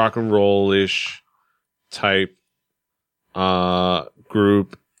rock and roll-ish type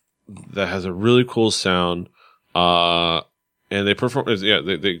group that has a really cool sound. And they perform,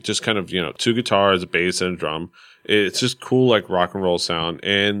 they just kind of, 2 guitars, a bass, and a drum. It's just cool, like rock and roll sound.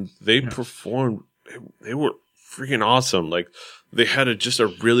 And they performed, they were freaking awesome. Like, they had just a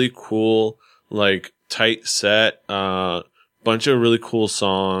really cool, like, tight set. bunch of really cool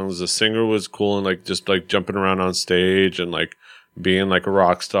songs. The singer was cool and like just like jumping around on stage and like being like a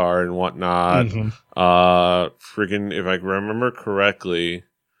rock star and whatnot. Freaking, if I remember correctly,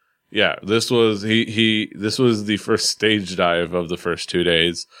 yeah, this was this was the first stage dive of the first 2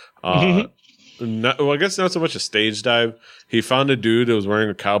 days. Well, I guess not so much a stage dive. He found a dude that was wearing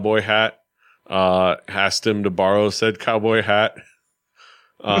a cowboy hat. Asked him to borrow said cowboy hat.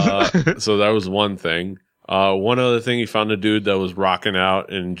 So that was one thing. One other thing, he found a dude that was rocking out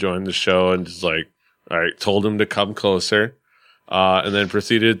and enjoying the show and just like, all right, told him to come closer. And then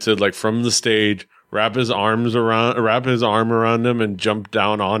proceeded to like from the stage, wrap his arm around him and jump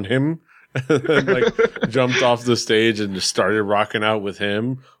down on him. And, like jumped off the stage and just started rocking out with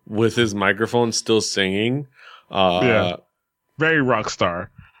him with his microphone still singing. Yeah. Very rock star.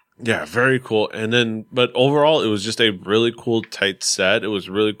 Yeah, very cool. And then, but overall, it was just a really cool, tight set. It was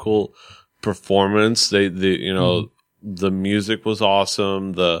a really cool performance. The music was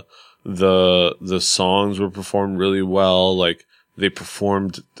awesome. The songs were performed really well. Like they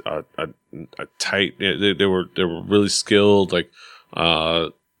performed a tight. They were really skilled. Like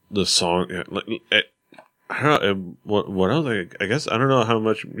the song. I don't know what else. I guess I don't know how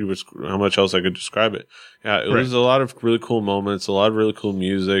much else I could describe it. Yeah, it was a lot of really cool moments, a lot of really cool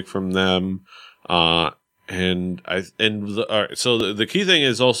music from them. So the key thing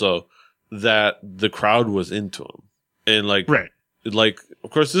is also that the crowd was into them, and like of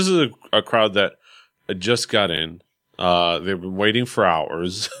course this is a crowd that just got in. They've been waiting for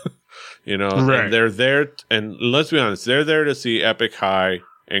hours, and they're there. And let's be honest, they're there to see Epic High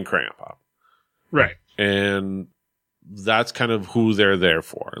and Crayon Pop, right? And that's kind of who they're there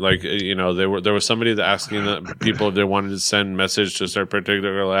for. Like, there was somebody that asking the people if they wanted to send message to their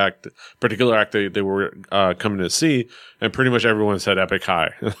particular act they were coming to see, and pretty much everyone said Epic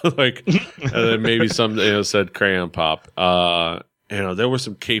High. Like, and then maybe some said Crayon Pop. There were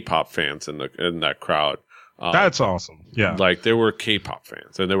some K-pop fans in that crowd. That's awesome. Yeah, like there were K-pop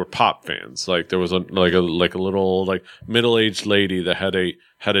fans and there were pop fans. Like there was a little like middle-aged lady that had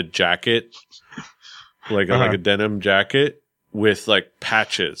a jacket. Like a denim jacket with like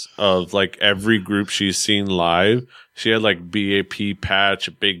patches of like every group she's seen live. She had like BAP patch,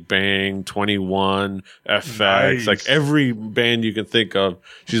 Big Bang, 21, FX, nice. Like every band you can think of.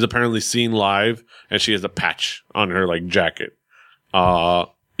 She's apparently seen live, and she has a patch on her like jacket.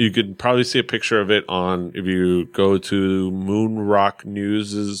 You could probably see a picture of it if you go to Moonrock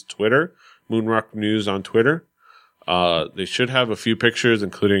News's Twitter, Moonrock News on Twitter. They should have a few pictures,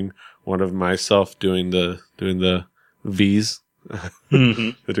 including one of myself doing the V's,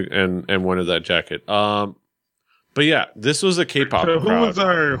 and one of that jacket. But yeah, this was a K-pop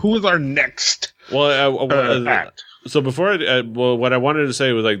crowd. Who was our next? Act? So before, what I wanted to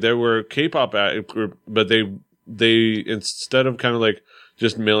say was like there were K-pop group, but they instead of kind of like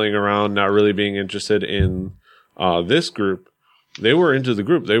just milling around, not really being interested in this group, they were into the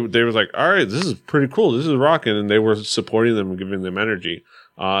group. They were like, all right, this is pretty cool. This is rocking, and they were supporting them and giving them energy.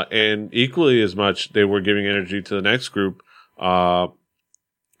 And equally as much, they were giving energy to the next group,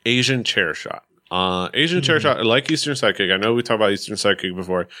 Asian Chair Shot. Asian Chair Shot, like Eastern Sidekick. I know we talked about Eastern Sidekick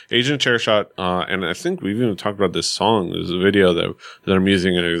before. Asian Chair Shot, and I think we've even talked about this song. There's a video that I'm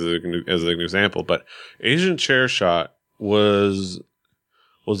using as an example. But Asian Chair Shot was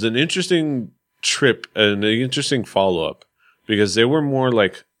an interesting trip and an interesting follow-up because they were more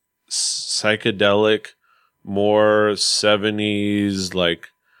like psychedelic, more 70s, like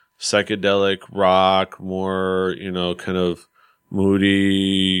psychedelic rock, more, kind of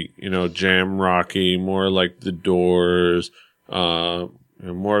moody, jam rocky, more like The Doors,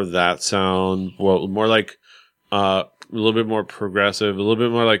 more of that sound. Well, more like, a little bit more progressive, a little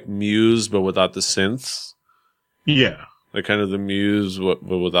bit more like Muse, but without the synths. Yeah. Like kind of the Muse, but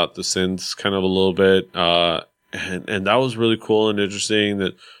without the synths, kind of a little bit. And that was really cool and interesting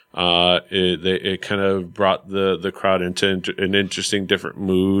that, it kind of brought the crowd into an interesting different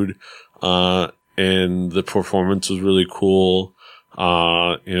mood. And the performance was really cool.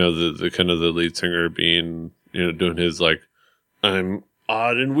 The kind of the lead singer being, doing his like, I'm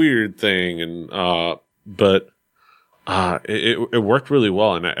odd and weird thing. And, it worked really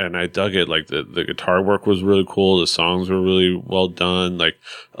well. And I dug it. Like the guitar work was really cool. The songs were really well done. Like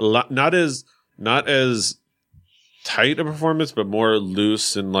not as tight a performance, but more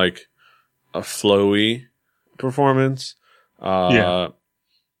loose and like a flowy performance. But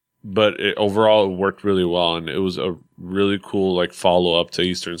overall it worked really well, and it was a really cool like follow up to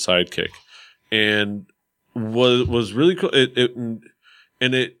Eastern Sidekick, and was really cool. It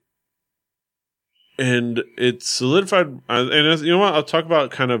solidified. And you know what? I'll talk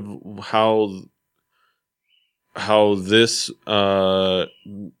about kind of how how this how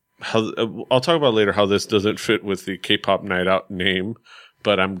I'll talk about later how this doesn't fit with the K-pop Night Out name,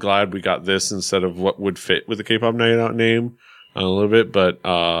 but I'm glad we got this instead of what would fit with the K-pop Night Out name a little bit. But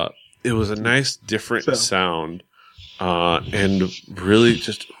it was a nice different sound and really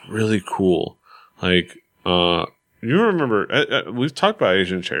just really cool. Like you remember we've talked about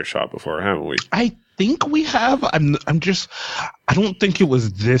Asian Chair Shot before, haven't we? I think we have. I don't think it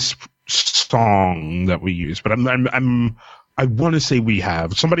was this song that we used, but I want to say we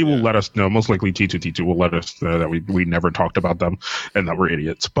have. Somebody will let us know. Most likely T2T2 will let us know that we never talked about them and that we're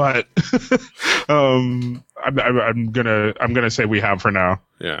idiots. But I'm gonna say we have for now.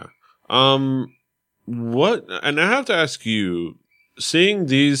 Yeah. What? And I have to ask you, seeing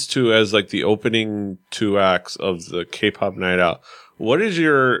these two as like the opening two acts of the K-pop Night Out, what is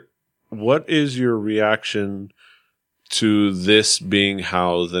your reaction to this being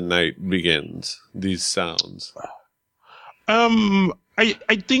how the night begins? These sounds. I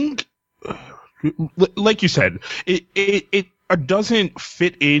think, like you said, it doesn't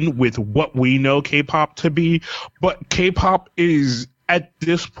fit in with what we know K-pop to be, but K-pop is at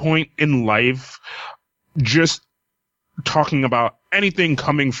this point in life just talking about anything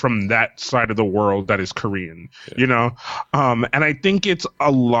coming from that side of the world that is Korean, you know? And I think it's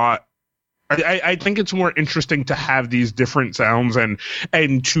a lot. I think it's more interesting to have these different sounds and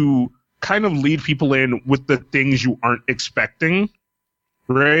to kind of lead people in with the things you aren't expecting,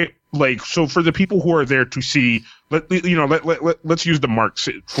 right? Like, so for the people who are there to see, let's use the marks,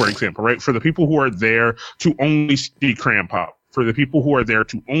 for example, right? For the people who are there to only see Crayon Pop, for the people who are there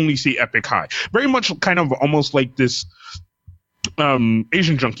to only see Epic High, very much kind of almost like this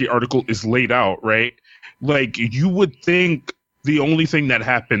Asian Junkie article is laid out, right? Like, you would think the only thing that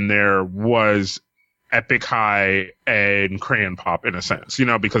happened there was Epic High and Crayon Pop, in a sense, you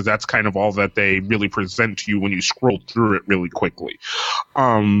know, because that's kind of all that they really present to you when you scroll through it really quickly.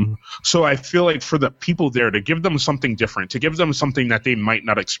 So I feel like for the people there, to give them something different, to give them something that they might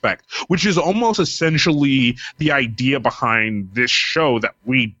not expect, which is almost essentially the idea behind this show that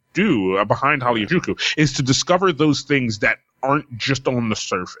we do, behind Hallyu-Juku, is to discover those things that aren't just on the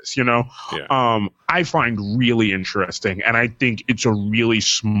surface, you know? Yeah. I find really interesting, and I think it's a really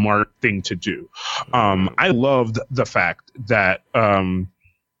smart thing to do. I loved the fact that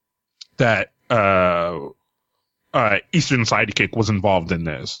Eastern Sidekick was involved in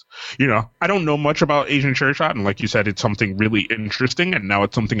this. You know, I don't know much about Asian Chair Shot, and like you said, it's something really interesting, and now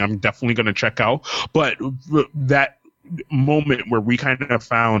it's something I'm definitely going to check out. But that moment where we kind of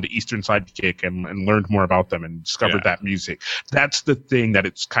found Eastern Sidekick and learned more about them and discovered that music, that's the thing that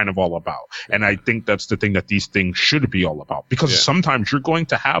it's kind of all about. And I think that's the thing that these things should be all about, because sometimes you're going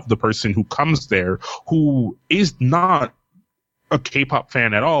to have the person who comes there who is not a K-pop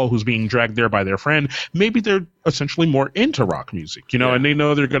fan at all, who's being dragged there by their friend. Maybe they're essentially more into rock music, you know, and they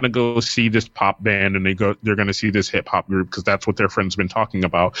know they're going to go see this pop band and they're going to see this hip hop group because that's what their friend's been talking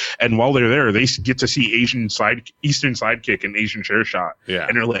about. And while they're there, they get to see Eastern Sidekick and Asian Chair Shot. Yeah.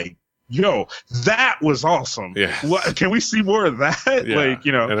 And they're like, yo, that was awesome. Yeah. What, can we see more of that? Yeah. Like,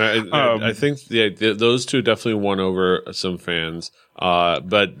 you know, and I think those two definitely won over some fans.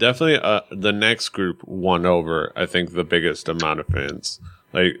 But definitely, the next group won over, I think, the biggest amount of fans.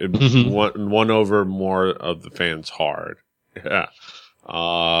 Like, won over more of the fans hard. Yeah.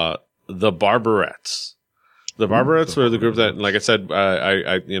 The Barbarettes. The Barbarettes were the group that, like I said,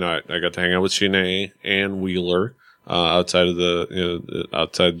 I got to hang out with Shanae and Wheeler, outside of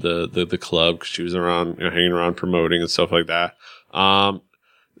the club, because she was around, you know, hanging around promoting and stuff like that.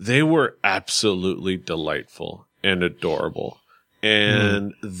 They were absolutely delightful and adorable.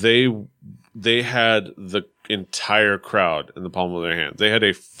 And they had the entire crowd in the palm of their hand. They had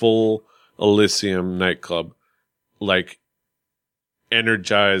a full Elysium nightclub, like,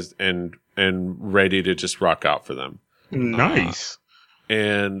 energized and ready to just rock out for them. Nice.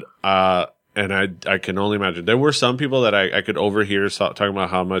 And I can only imagine. There were some people that I could overhear talking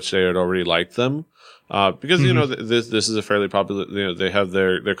about how much they had already liked them. Because, you know, this is a fairly popular, you know, they have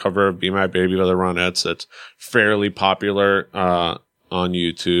their cover of Be My Baby by the Ronettes. That's fairly popular, on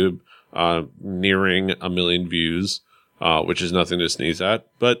YouTube, nearing 1 million views, which is nothing to sneeze at.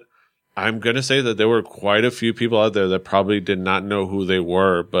 But I'm going to say that there were quite a few people out there that probably did not know who they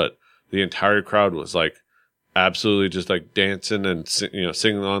were, but the entire crowd was like absolutely just like dancing and,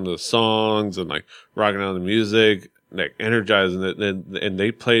 singing on the songs and like rocking out the music, like energizing it. And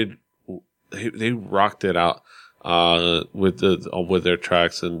they played, they rocked it out, with their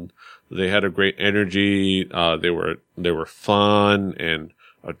tracks, and they had a great energy. They were fun and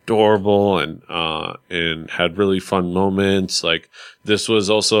adorable and had really fun moments. Like this was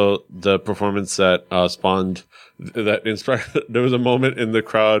also the performance that spawned that inspired. There was a moment in the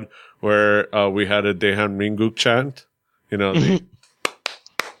crowd where we had a Daehan Minguk chant. You know,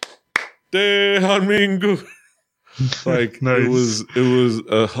 Daehan Minguk. Like nice. It was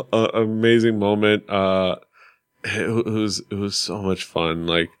a amazing moment. It was so much fun.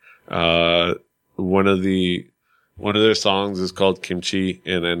 Like one of their songs is called Kimchi,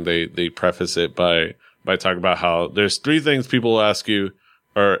 and then they preface it by talking about how there's 3 things people ask you,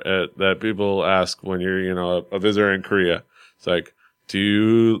 or that people ask when you're, you know, a visitor in Korea. It's like, do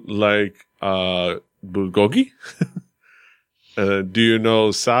you like bulgogi? Do you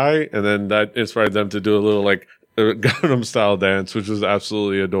know Psy? And then that inspired them to do a little like Gangnam Style dance, which was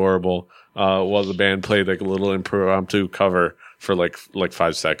absolutely adorable. While the band played like a little impromptu cover for like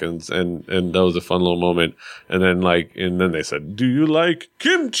 5 seconds, and that was a fun little moment. And then they said, "Do you like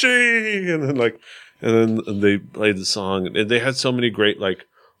kimchi?" And then they played the song, and they had so many great like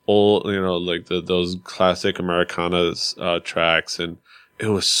old, you know, like those classic Americanas tracks, and it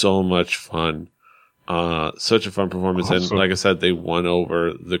was so much fun. Such a fun performance, awesome. And like I said, they won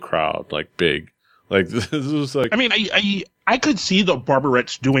over the crowd like big. Like this was like, I mean, I could see the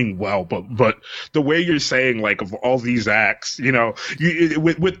Barbarettes doing well, but the way you're saying, like, of all these acts, you know,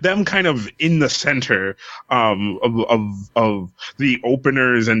 with them kind of in the center of the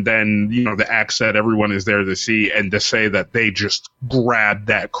openers, and then, you know, the acts that everyone is there to see, and to say that they just grabbed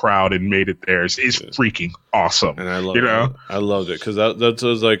that crowd and made it theirs is freaking awesome. And I loved it because that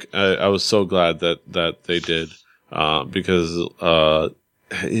was like I was so glad that they did because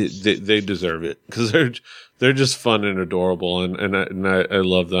they deserve it because they're just fun and adorable, and I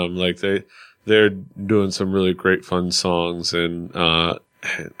love them. Like they're doing some really great fun songs, and I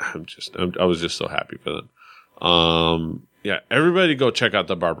was just so happy for them. Yeah, everybody go check out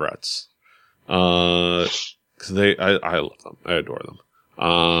the Barbarettes. Cause I love them. I adore them.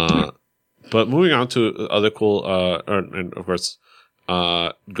 But moving on to other cool, and of course,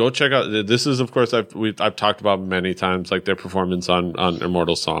 go check out. This is, of course, I've talked about many times, like their performance on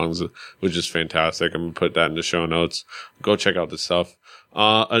Immortal Songs, which is fantastic. I'm gonna put that in the show notes. Go check out this stuff.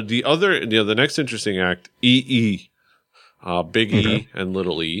 The next interesting act, EE, Big E and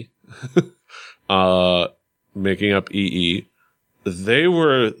Little E, making up EE. They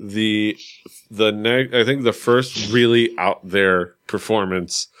were I think the first really out there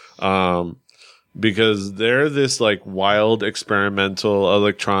performance, because they're this like wild experimental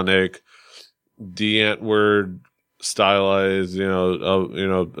electronic D'Antwoord stylized,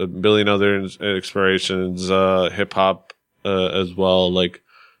 a billion other inspirations, hip hop, as well, like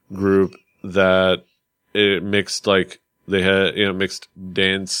group that it mixed, like they had, mixed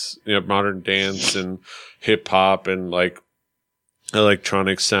dance, modern dance and hip hop and like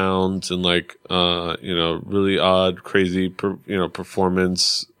electronic sounds and like, really odd, crazy,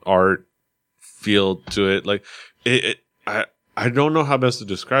 performance art feel to it. Like I don't know how best to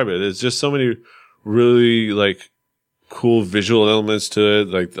describe it. It's just so many really like cool visual elements to it.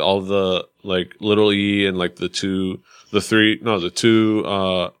 Like all the like Little E and like the two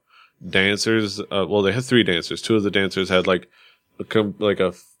dancers. Well, they had 3 dancers. 2 of the dancers had like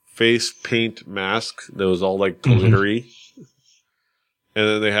a face paint mask that was all like glittery. And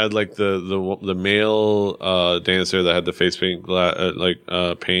then they had like the male dancer that had the face paint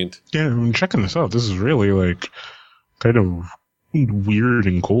paint. Yeah, I'm checking this out. This is really like kind of weird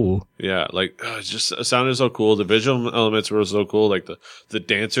and cool. Yeah, like it sounded so cool. The visual elements were so cool. Like the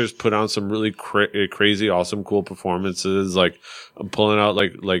dancers put on some really crazy, awesome, cool performances. Like I'm pulling out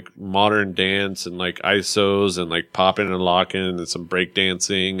like modern dance and like ISOs and like popping and locking and some break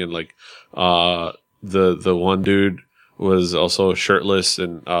dancing and like the one dude was also shirtless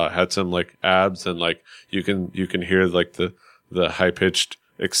and had some like abs, and like you can hear like the high pitched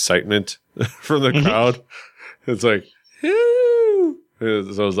excitement from the crowd. It's like, Ew! So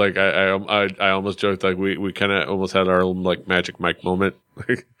it was like I almost joked like we kind of almost had our own like Magic Mike moment.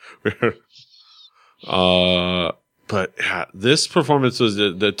 But yeah, this performance was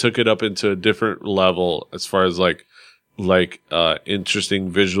that took it up into a different level as far as like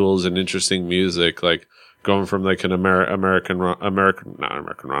interesting visuals and interesting music, like going from like an Americana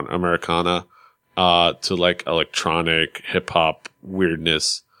to like electronic hip hop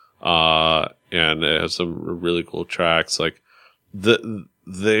weirdness, and it has some really cool tracks. Like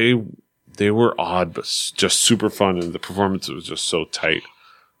they were odd but just super fun, and the performance was just so tight,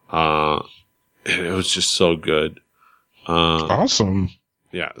 and it was just so good. Awesome.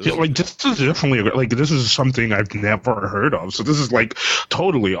 Yeah, like this is definitely like this is something I've never heard of. So this is like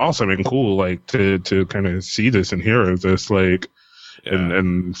totally awesome and cool. Like to kind of see this and hear this. Like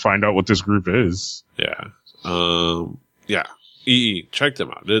and find out what this group is. Yeah. Yeah. EE, check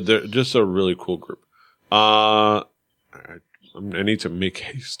them out. They're just a really cool group. I need to make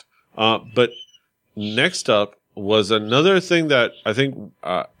haste. But next up was another thing that I think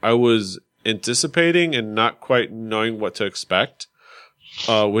I was anticipating and not quite knowing what to expect,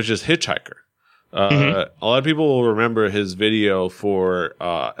 which is Hitchhiker. A lot of people will remember his video for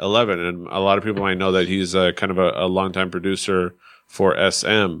 11, and a lot of people might know that he's kind of a longtime producer for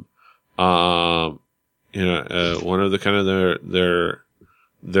SM. One of the kind of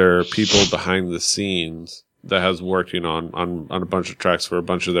their people behind the scenes that has worked, on a bunch of tracks for a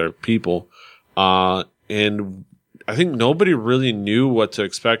bunch of their people. And I think nobody really knew what to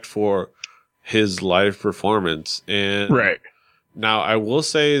expect for his live performance. And right now I will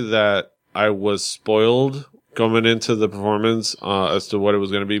say that I was spoiled going into the performance, as to what it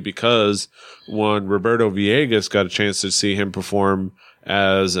was going to be, because when Roberto Villegas got a chance to see him perform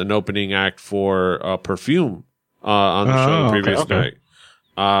as an opening act for Perfume, on the show the previous night.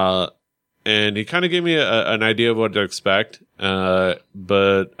 And he kind of gave me an idea of what to expect,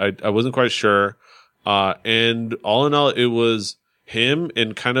 but I wasn't quite sure. And all in all, it was him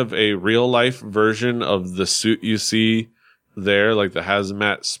in kind of a real life version of the suit you see there, like the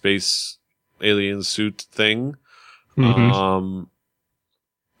hazmat space alien suit thing. And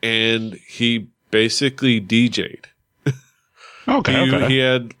he basically DJ'd. He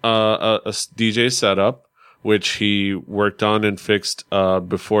had a DJ setup, which he worked on and fixed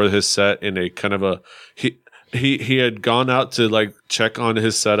before his set in a kind of he had gone out to like check on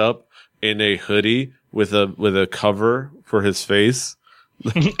his setup in a hoodie with a cover for his face,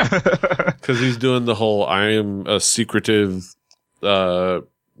 because he's doing the whole I am a secretive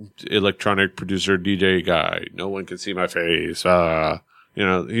electronic producer DJ guy, no one can see my face,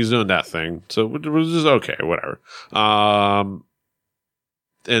 he's doing that thing, so it was just okay, whatever.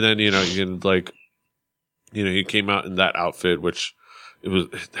 And then he came out in that outfit, which it was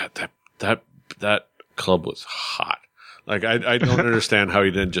that club was hot. Like I don't understand how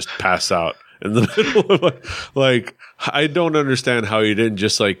he didn't just pass out in the middle of like I don't understand how he didn't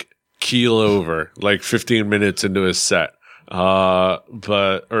just like keel over like 15 minutes into his set, or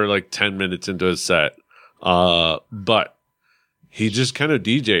like 10 minutes into his set, but he just kind of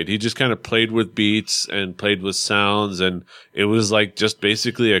DJ'd. He just kind of played with beats and played with sounds, and it was like just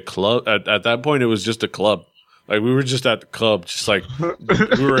basically a club. At that point, it was just a club. Like we were just at the club, just like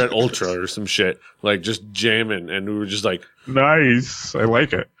we were at Ultra or some shit, like just jamming, and we were just like, nice. I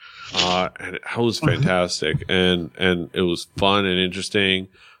like it. And it was fantastic, and it was fun and interesting.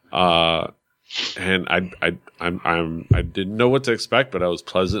 And I didn't know what to expect, but I was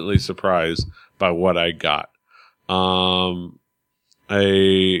pleasantly surprised by what I got. And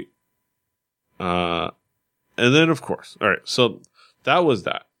then of course, all right, so that was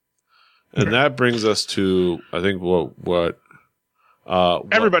that. And that brings us to, I think, what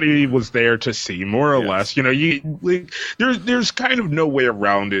everybody was there to see, more or less. There's kind of no way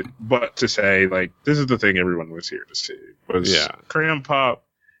around it but to say, like, this is the thing everyone was here to see. Was Crayon Pop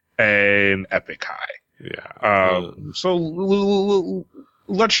and Epic High. Yeah. So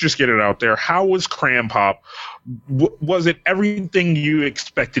let's just get it out there. How was Crayon Pop? Was it everything you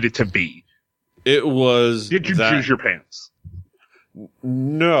expected it to be? It was. Did you choose your pants?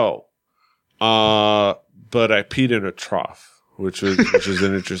 No. But I peed in a trough, which is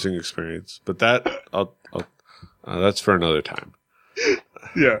an interesting experience. But that's for another time.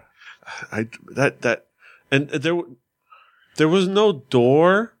 Yeah. And there was no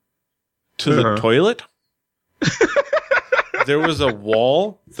door to the toilet. There was a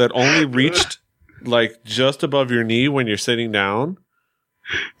wall that only reached like just above your knee when you're sitting down.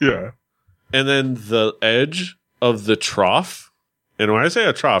 Yeah. And then the edge of the trough. And when I say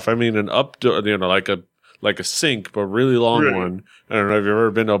a trough, I mean an like a sink, but really long one. I don't know if you've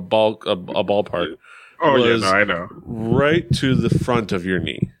ever been to a ballpark. Oh, yeah, no, I know. Right to the front of your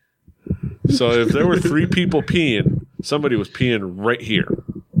knee. So if there were 3 people peeing, somebody was peeing right here.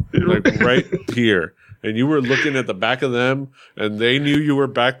 Like right here. And you were looking at the back of them, and they knew you were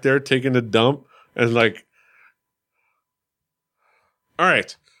back there taking a dump, and like, all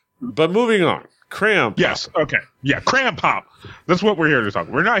right. But moving on. Crayon Pop. Yes, okay. Yeah, Crayon Pop. That's what we're here to talk.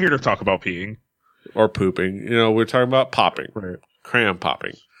 We're not here to talk about peeing. Or pooping. We're talking about popping. Right. Crayon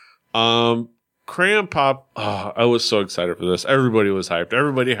popping. Crayon Pop, I was so excited for this. Everybody was hyped.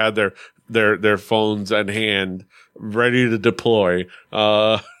 Everybody had their phones in hand, ready to deploy,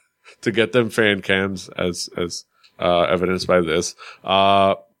 to get them fan cams, as evidenced by this,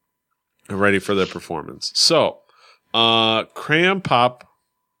 ready for their performance. So, Crayon Pop,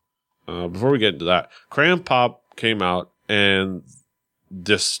 before we get into that, Crayon Pop came out, and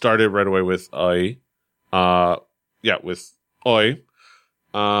this started right away with Oi. With Oi.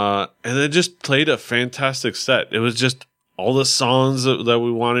 And then just played a fantastic set. It was just all the songs that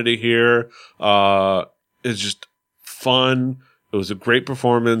we wanted to hear. It's just fun. It was a great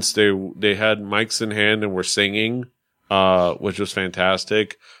performance. They had mics in hand and were singing, which was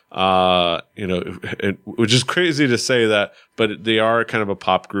fantastic. Which is crazy to say that, but they are kind of a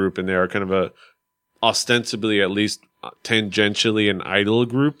pop group, and they are kind of a ostensibly, at least tangentially, an idol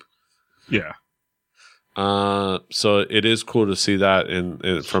group. Yeah. So it is cool to see that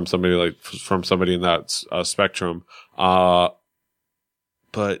from somebody in that spectrum. But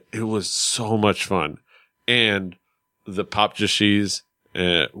it was so much fun, and the Pop Jashis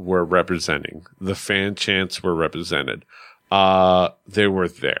were representing. The fan chants were represented. They were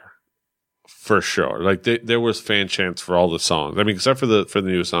there for sure. Like there was fan chants for all the songs. I mean, except for the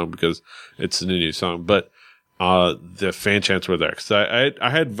new song, because it's the new song. But the fan chants were there, because I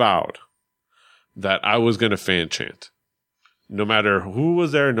had vowed that I was going to fan chant, no matter who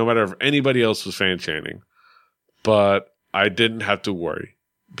was there, no matter if anybody else was fan chanting. But I didn't have to worry,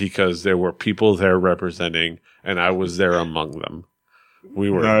 because there were people there representing, and I was there among them. We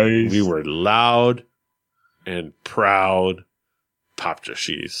were loud and proud Pop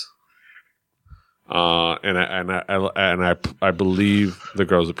Jashis. And I believe the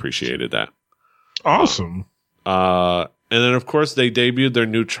girls appreciated that. Awesome. And then of course they debuted their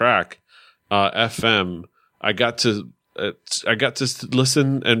new track, FM. I got to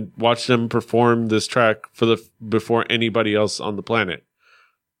listen and watch them perform this track before anybody else on the planet,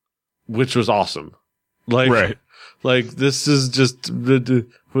 which was awesome. Like this is just with the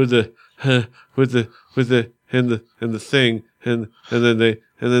thing, and then they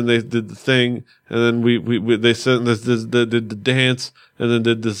did the thing, and then they sent the dance, and then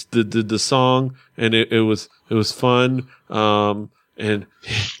did the song, and it was fun. And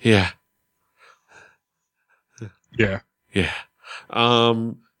yeah. The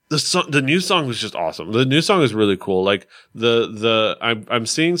new song was just awesome. The new song is really cool. Like I'm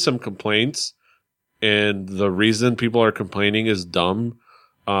seeing some complaints, and the reason people are complaining is dumb.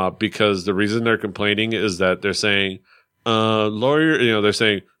 Because the reason they're complaining is that they're saying, they're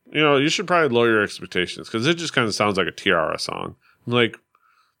saying, you should probably lower your expectations, because it just kind of sounds like a Tiara song. I'm like,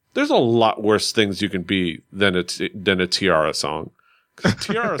 there's a lot worse things you can be than a Tiara song. 'Cause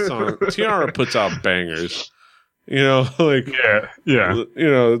Tiara puts out bangers. Yeah.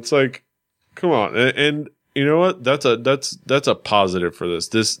 It's like, come on. And you know what? That's a positive for this.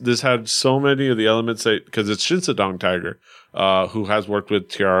 This had so many of the elements because it's Shinsadong Tiger, who has worked with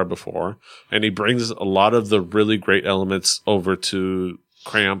Tiara before, and he brings a lot of the really great elements over to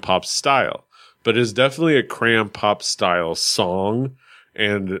Crayon Pop style. But it's definitely a Crayon Pop style song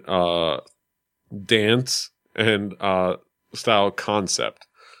and dance and style concept.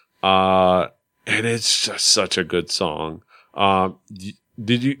 And it's just such a good song. Are you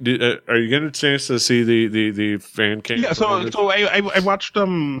getting a chance to see the fan cam? Yeah, so I watched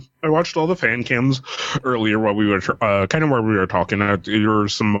all the fan cams earlier while we were kind of while we were talking. There were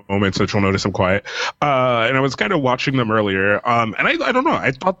some moments that you'll notice I'm quiet, and I was kind of watching them earlier. And I don't know.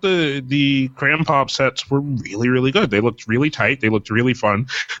 I thought the Crayon Pop sets were really, really good. They looked really tight. They looked really fun.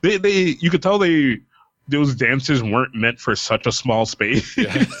 You could tell those dances weren't meant for such a small space,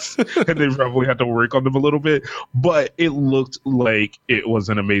 and they probably had to work on them a little bit, but it looked like it was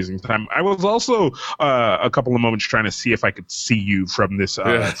an amazing time. I was also a couple of moments trying to see if I could see you from this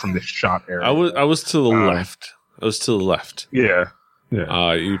shot area. I was to the left. I was to the left. Yeah.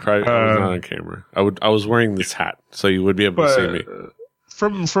 You probably I was not on camera. I was wearing this hat, so you would be able to see me.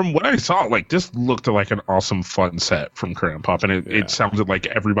 From what I saw, like, this looked like an awesome, fun set from Crayon Pop, and it sounded like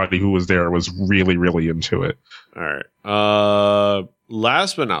everybody who was there was really, really into it. All right.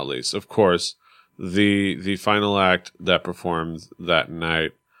 Last but not least, of course, the final act that performed that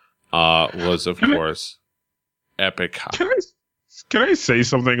night was, of course, Epic High. Can I say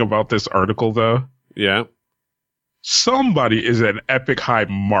something about this article, though? Yeah. Somebody is an Epic High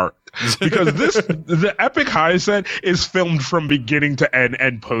mark, because the Epic High set is filmed from beginning to end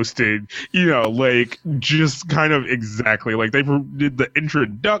and posted, like, just kind of exactly like they did the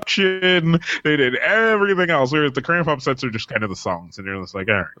introduction, they did everything else. Whereas the Crayon Pop sets are just kind of the songs, and you're just like,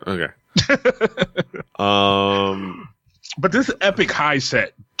 all right, okay. But this Epic High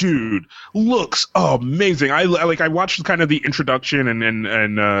set, dude, looks amazing. I watched kind of the introduction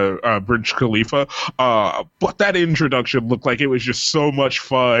and Burj Khalifa, but that introduction looked like it was just so much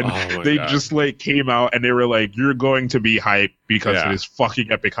fun. They just like came out and they were like, "You're going to be hyped because it is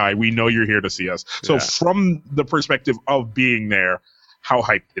fucking Epic High. We know you're here to see us." So from the perspective of being there, how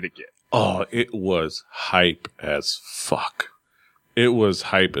hyped did it get? Oh, it was hype as fuck. it was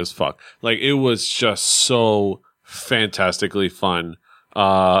hype as fuck. Like, it was just so fantastically fun.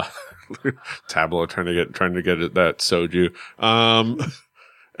 Tableau trying to get that soju.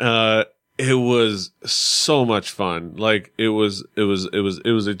 It was so much fun. Like, it was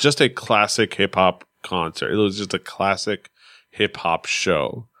just a classic hip hop concert. It was just a classic hip hop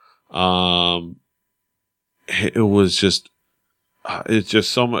show. It was just, it's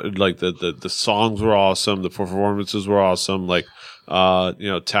just so much, like, the songs were awesome. The performances were awesome. Like,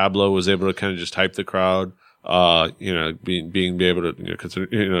 Tableau was able to kind of just hype the crowd. Being able to,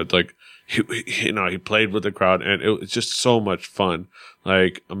 consider, like, he played with the crowd, and it was just so much fun.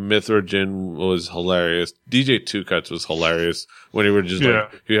 Like, Mithrogen was hilarious. DJ Two Cuts was hilarious when he would just,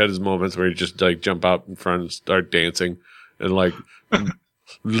 like, he had his moments where he'd just, like, jump out in front and start dancing, and, like,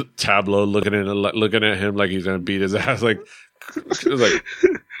 Tableau looking at him like he's gonna beat his ass. Like, it was like,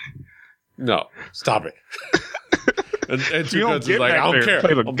 no, stop it. and Two Cuts is like, I don't care.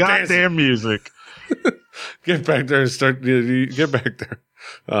 Play the goddamn music. Get back there and start. Get back there.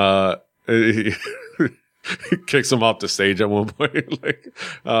 He kicks him off the stage at one point, like,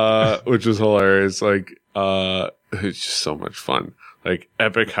 which was hilarious. Like, it's just so much fun. Like,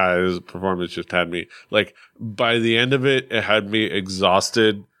 Epic High's performance just had me, like, by the end of it, it had me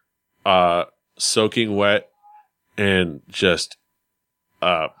exhausted, soaking wet, and just,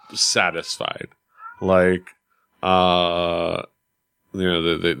 satisfied. Like, they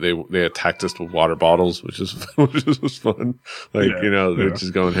attacked us with water bottles, which was fun. Like, they're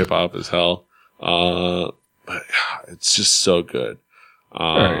just going hip hop as hell. But it's just so good.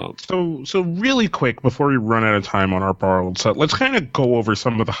 All right. So really quick before we run out of time on our borrowed set, let's kind of go over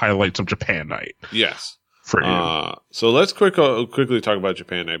some of the highlights of Japan Night. Yes. For you. So let's quickly talk about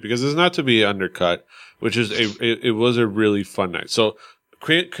Japan Night, because it's not to be undercut, which is it was a really fun night. So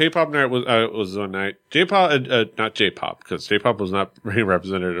K-pop night was one night. J-pop, not J-pop, because J-pop was not being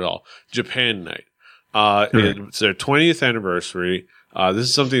represented at all. Japan Night. It's their 20th anniversary. This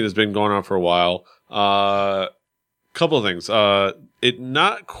is something that's been going on for a while. Couple of things. It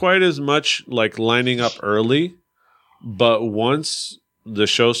not quite as much like lining up early, but once the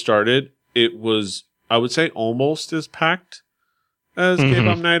show started, it was, I would say, almost as packed as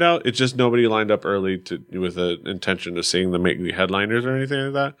K-pop Night Out. It's just nobody lined up early with an intention of seeing the headliners or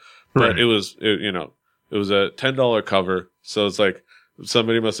anything like that. But it was a $10 cover, so it's like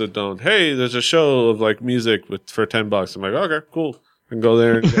somebody must have done, hey, there's a show of like music for $10. I'm like, okay, cool. I can go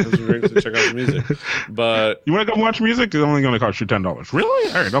there and get some drinks and check out the music. But you want to come watch music? It's only going to cost you $10.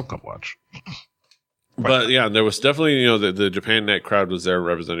 Really? All right, I'll come watch. But yeah, there was definitely, the Japan Night crowd was there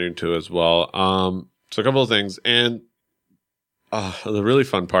representing too as well. So a couple of things. And the really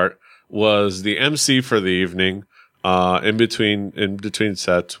fun part was the MC for the evening, in between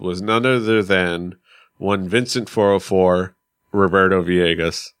sets, was none other than one Vincent 404, Roberto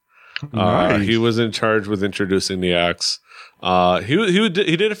Villegas. Nice. He was in charge with introducing the acts. He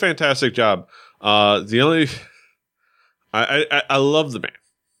did a fantastic job. I love the man,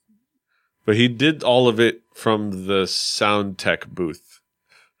 but he did all of it from the sound tech booth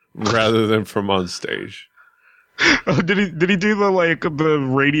rather than from on stage. Oh, did he do the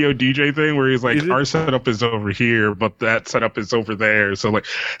radio DJ thing where he's like, our setup is over here, but that setup is over there. So like,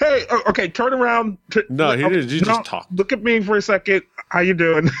 hey, okay, turn around. No, he didn't. He just talked. Look at me for a second. How you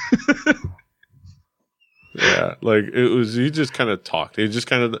doing? Yeah, like it was. He just kind of talked. He just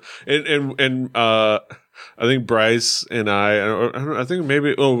kind of and I think Bryce and I think maybe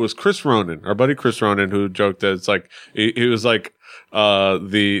it was Chris Ronan, our buddy Chris Ronan, who joked that it's like he was like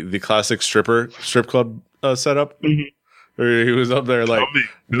the classic strip club setup. Mm-hmm. He was up there like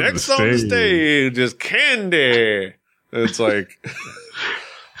next on the stage is Candy. It's like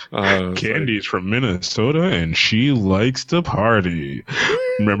Candy's from Minnesota and she likes to party.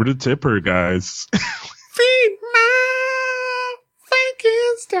 Remember to tip her, guys. Feed my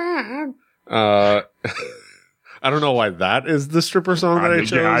Frankenstein. I don't know why that is the stripper song that I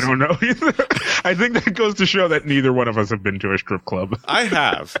chose. Yeah, I don't know either. I think that goes to show that neither one of us have been to a strip club. I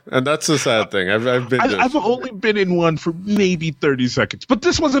have, and that's the sad thing. I've only been in one for maybe 30 seconds, but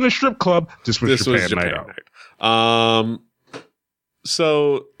this wasn't a strip club. This was Japan Night.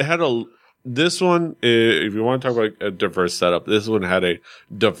 So it had this one, if you want to talk about a diverse setup, this one had a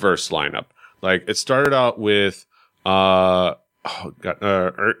diverse lineup. Like, it started out with, I'm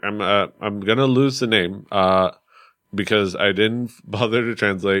gonna lose the name, because I didn't bother to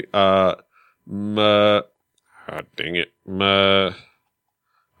translate, dang it.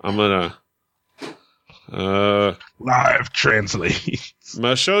 Live translate.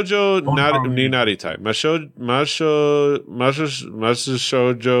 Mashojo ni naritai. Mashojo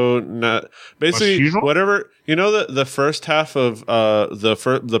basically Mashijo? whatever, you know, the first half of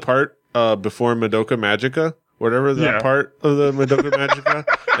the part before Madoka Magica, whatever that part of the Madoka Magica,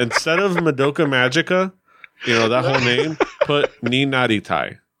 instead of Madoka Magica, you know, that whole name, put ni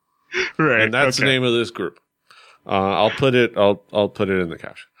naritai. Right. And that's the name of this group. I'll put it in the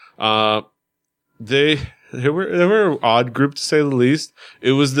caption. They were an odd group to say the least.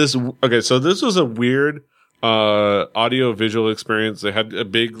 It was this, okay, so this was a weird, audio visual experience. They had a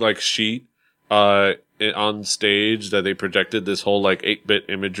big, like, sheet, on stage that they projected this whole, like, 8-bit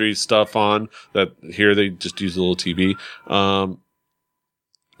imagery stuff on, that here they just use a little TV.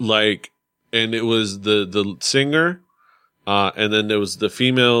 And it was the singer, and then there was the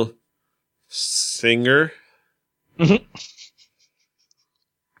female singer. Mm-hmm.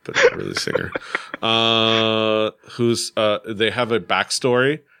 But not really singer. Who's they have a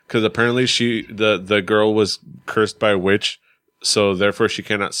backstory because apparently the girl was cursed by a witch, so therefore she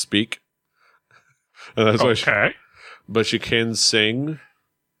cannot speak. And that's why but she can sing.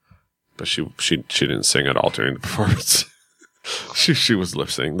 But she didn't sing at all during the performance. she was lip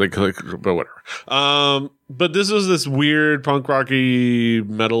syncing, like but whatever. But this was this weird punk rocky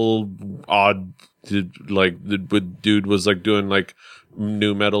metal odd, like the dude was like doing like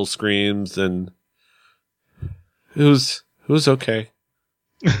new metal screams, and it was okay.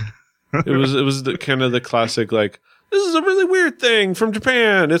 it was the kind of the classic, like, this is a really weird thing from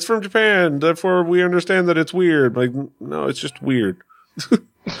Japan. It's from Japan, therefore we understand that it's weird. Like, no, it's just weird.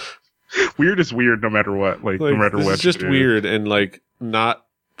 Weird is weird no matter what. Like no matter what. It's just weird and like not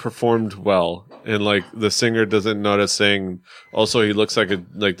performed well. And like the singer doesn't know how to sing. Also, he looks like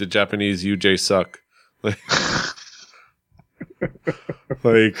the Japanese UJ Suck. Like,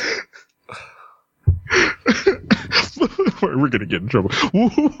 like we're gonna get in trouble.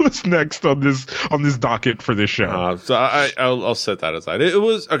 What's next on this docket for this show? So I'll set that aside. It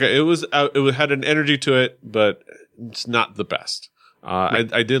was okay. It had an energy to it, but it's not the best.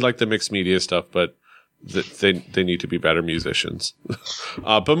 I did like the mixed media stuff, but they need to be better musicians.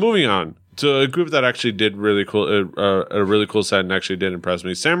 But moving on to a group that actually did really cool, a really cool set, and actually did impress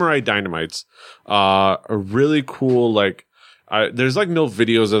me. Samurai Dynamites, a really cool, like, there's like no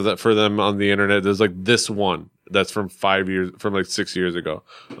videos of that for them on the internet. There's like this one that's from 6 years ago,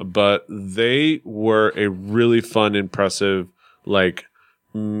 but they were a really fun, impressive, like,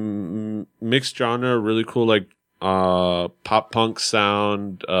 mixed genre, really cool, like, pop punk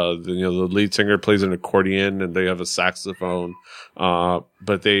sound. The lead singer plays an accordion and they have a saxophone.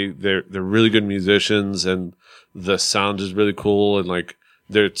 But they're really good musicians, and the sound is really cool, and like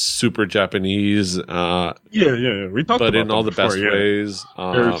they're super Japanese. We talked about but in all the before, best ways.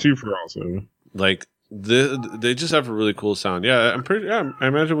 They're super awesome. Like they just have a really cool sound. Yeah, I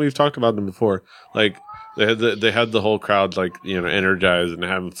imagine we've talked about them before. Like, they had the whole crowd, like, energized and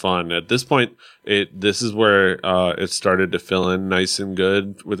having fun. At this point, this is where it started to fill in nice and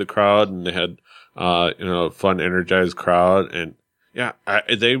good with the crowd, and they had fun, energized crowd, and yeah,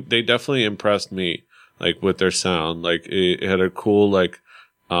 they definitely impressed me, like, with their sound. Like, it had a cool, like,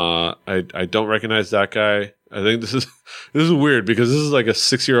 I don't recognize that guy. I think this is weird because this is like a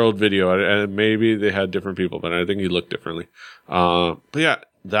 6-year-old video, and maybe they had different people, but I think he looked differently. But yeah.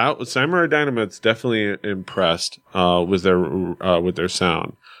 That was Samurai Dynamite's definitely impressed with their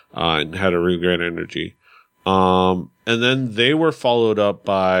sound, and had a really great energy. And then they were followed up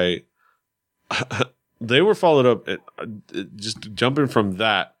by just jumping from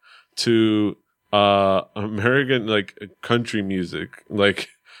that to American, like, country music, like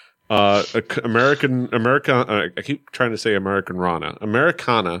Americana. I keep trying to say Americana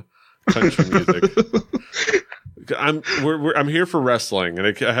country music. I'm here for wrestling, and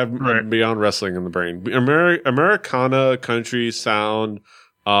I have beyond wrestling in the brain. Americana country sound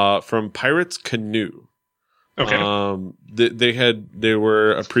from Pirates Canoe. Okay. They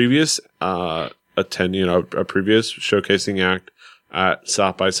were a previous a previous showcasing act at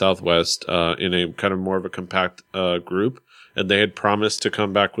South by Southwest in a kind of more of a compact group, and they had promised to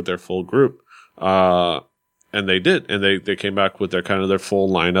come back with their full group. And they did, and they came back with their full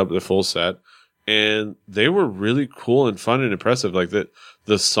lineup, their full set. And they were really cool and fun and impressive. Like, the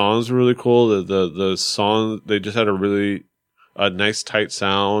songs were really cool. The song, they just had a nice tight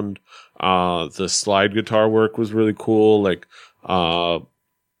sound. The slide guitar work was really cool. Like, it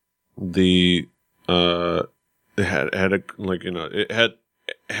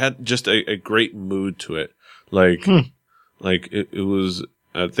had just a great mood to it. Like, it was,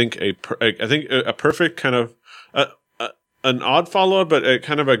 I think a perfect kind of, an odd follow-up, but a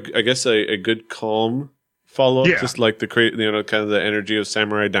kind of a good calm follow up, Yeah. just like the kind of the energy of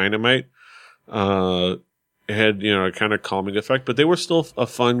Samurai Dynamite. It had a kind of calming effect, but they were still a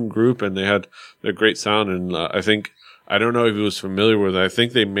fun group, and they had a great sound. And I don't know if he was familiar with it. I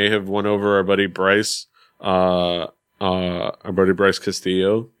think they may have won over our buddy Bryce. Our buddy Bryce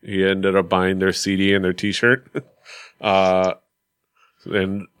Castillo. He ended up buying their CD and their T-shirt.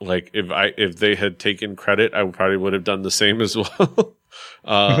 And like if they had taken credit, I probably would have done the same as well.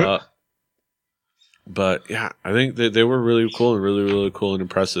 But yeah, I think they were really cool and really, really cool and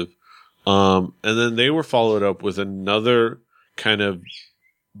impressive. And then they were followed up with another kind of,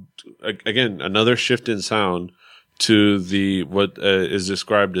 again, another shift in sound to what is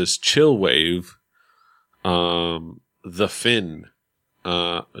described as chill wave, the Finn.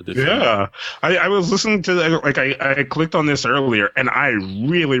 Yeah, I was listening to I clicked on this earlier, and I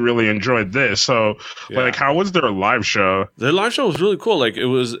really, really enjoyed this. So, like, how was their live show? Their live show was really cool. Like, it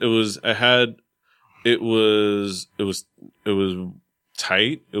was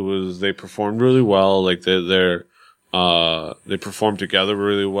tight. They performed really well. Like they performed together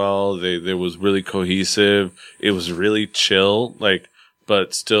really well. They was really cohesive. It was really chill, like,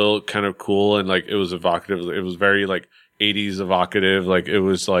 but still kind of cool, and like it was evocative. It was very like 80s evocative. Like it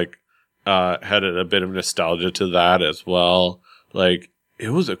was like had a bit of nostalgia to that as well. Like it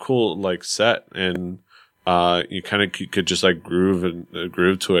was a cool like set, and you kind of could just like groove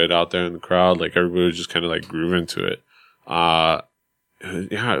to it out there in the crowd. Like everybody was just kind of like grooving to it.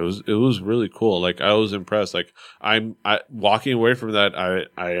 Yeah, it was really cool. Like I was impressed. Like I walking away from that, I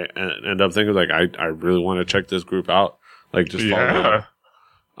end up thinking like I really want to check this group out. Like just follow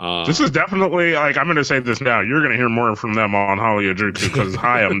them. This is definitely, like, I'm going to say this now. You're going to hear more from them on Hallyu Jutsu because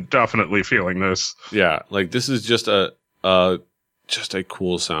I am definitely feeling this. Yeah, like this is just a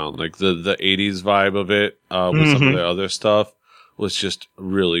cool sound. Like the 80s vibe of it with some of the other stuff was just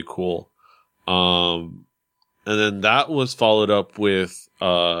really cool. And then that was followed up with,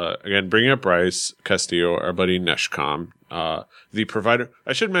 again, bringing up Bryce Castillo, our buddy Neshcom, the provider.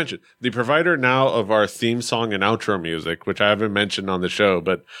 I should mention the provider now of our theme song and outro music, which I haven't mentioned on the show,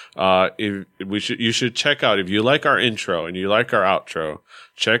 but you should check out, if you like our intro and you like our outro,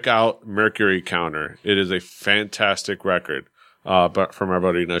 check out Mercury Counter. It is a fantastic record, but from our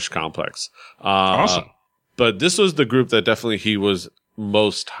buddy Nesh Complex. Awesome. But this was the group that definitely he was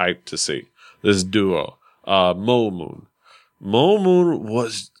most hyped to see. This duo, Mo Moon. Mo Moon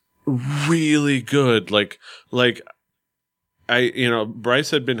was really good. Like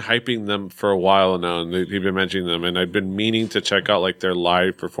Bryce had been hyping them for a while now, and he'd been mentioning them, and I'd been meaning to check out like their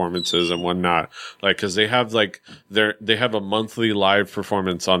live performances and whatnot, like because they have they have a monthly live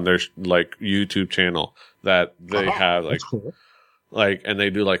performance on their like YouTube channel that they have like, cool. Like, and they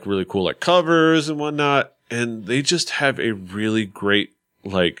do like really cool like covers and whatnot, and they just have a really great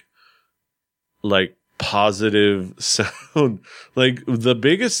like positive sound. Like the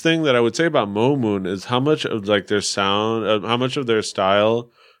biggest thing that I would say about Mo Moon is how much of like their sound, how much of their style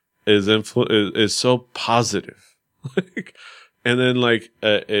is so positive. Like, and then like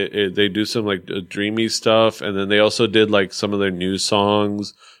they do some like dreamy stuff, and then they also did like some of their new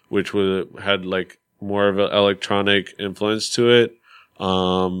songs, which had like more of an electronic influence to it.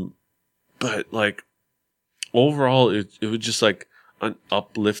 But like overall, it was just like an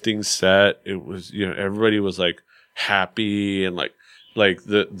uplifting set. It was, everybody was like happy, and like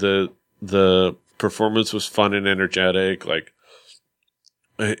the performance was fun and energetic. Like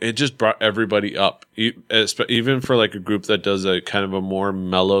it just brought everybody up, even for like a group that does a kind of a more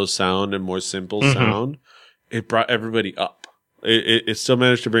mellow sound and more simple sound. It brought everybody up. It still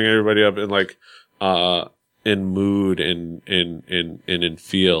managed to bring everybody up in like in mood and in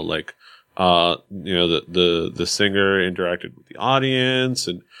feel. Like the singer interacted with the audience,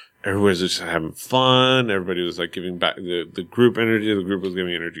 and everybody was just having fun. Everybody was like giving back the group energy. The group was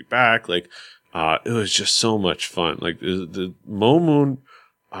giving energy back. Like, it was just so much fun. Like the Mo Moon,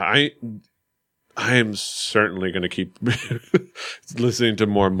 I am certainly going to keep listening to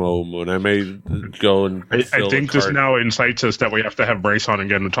more Mo Moon. I may go and I think this now incites us that we have to have Bryce on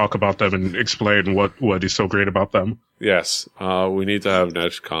again to talk about them and explain what is so great about them. Yes, we need to have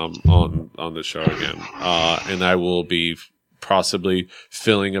Neshcom on the show again, and I will be possibly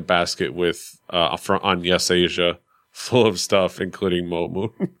filling a basket with on Yes Asia full of stuff, including Mo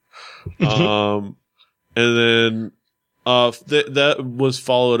Moon. And then that was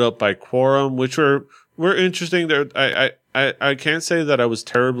followed up by Quorum, which were interesting. There, I can't say that I was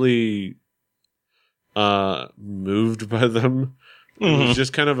terribly moved by them. It was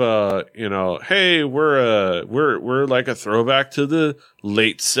just kind of a, hey, we're like a throwback to the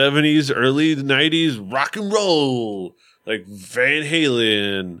late 70s, early 90s rock and roll. like Van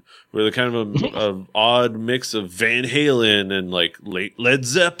Halen, where the kind of a odd mix of Van Halen and like late Led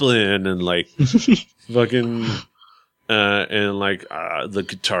Zeppelin and like fucking and like the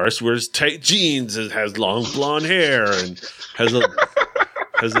guitarist wears tight jeans and has long blonde hair and has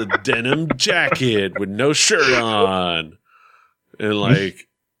a denim jacket with no shirt on, and like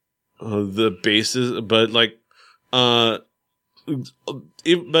the bassist, but like but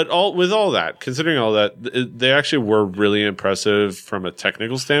with all that, considering all that, they actually were really impressive from a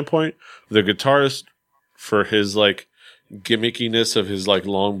technical standpoint. The guitarist, for his like gimmickiness of his like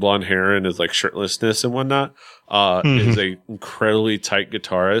long blonde hair and his like shirtlessness and whatnot, is a incredibly tight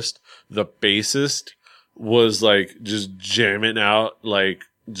guitarist. The bassist was like just jamming out, like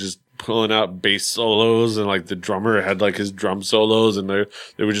just pulling out bass solos, and like the drummer had like his drum solos, and they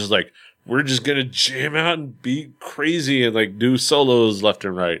were just like, we're just gonna jam out and be crazy and like do solos left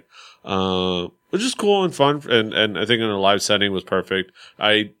and right, which is cool and fun. And I think in a live setting was perfect.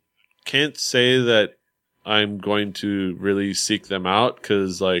 I can't say that I'm going to really seek them out,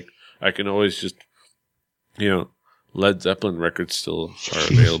 because like I can always just, Led Zeppelin records still are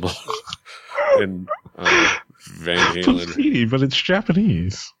available, and Van Halen. Graffiti, but it's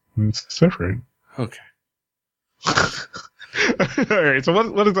Japanese. It's different. Okay. All right. So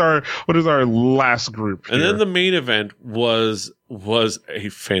what is our last group here? And then the main event was a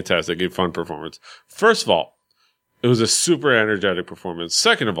fantastic, a fun performance. First of all, it was a super energetic performance.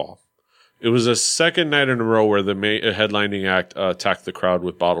 Second of all, it was a second night in a row where the headlining act attacked the crowd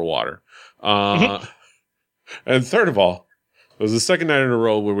with bottled water. And third of all, it was the second night in a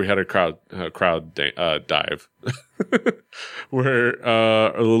row where we had a crowd dive, where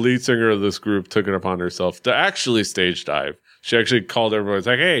the lead singer of this group took it upon herself to actually stage dive. She actually called everyone. It's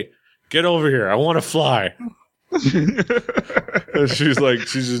like, "Hey, get over here! I want to fly." And she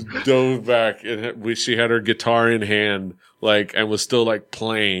just dove back, and she had her guitar in hand, like, and was still like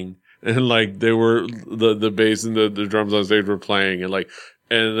playing, and like they were the bass and the drums on stage were playing, and like.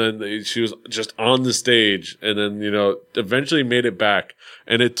 And then she was just on the stage, and then, eventually made it back.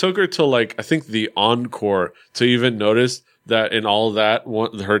 And it took her till like, I think the encore to even notice that in all that,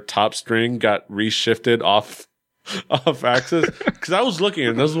 her top string got reshifted off axis. Cause I was looking,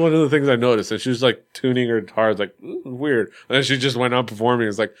 and that was one of the things I noticed. And she was like tuning her guitar. I was like, weird. And then she just went on performing.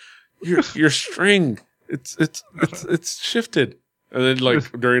 It's like, your string, it's shifted. And then like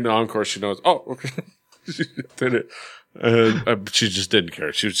during the encore, she knows, oh, okay. She did it. She just didn't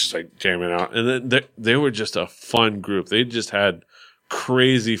care. She was just like jamming out. And then they were just a fun group. They just had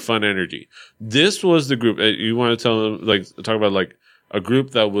crazy fun energy. This was the group you want to tell them, like, talk about like a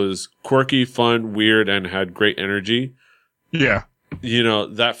group that was quirky, fun, weird, and had great energy. Yeah.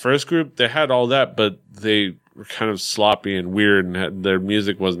 That first group, they had all that, but they were kind of sloppy and weird, and their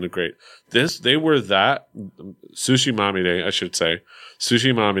music wasn't great. They were that. Sushi Mamide, I should say.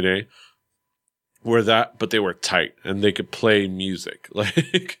 Sushi Mamide were that, but they were tight, and they could play music.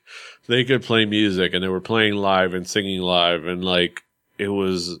 Like, they could play music, and they were playing live and singing live, and like, it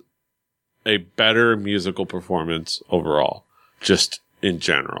was a better musical performance overall, just in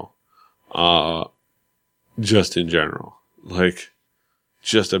general. Like,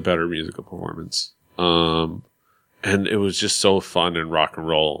 just a better musical performance. And it was just so fun and rock and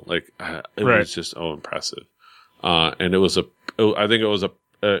roll. Like, it was just so impressive. And I think it was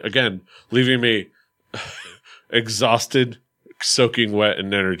again, leaving me exhausted, soaking wet,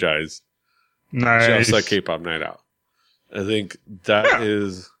 and energized. Nice. Just like K-pop Night Out. I think that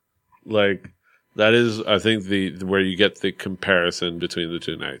is, I think where you get the comparison between the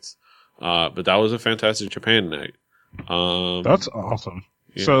two nights. But that was a fantastic Japan night. That's awesome.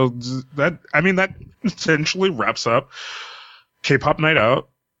 Yeah. So that essentially wraps up K-pop Night Out,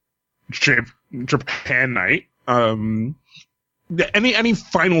 Japan night. Any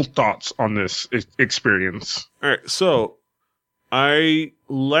final thoughts on this experience? All right, so I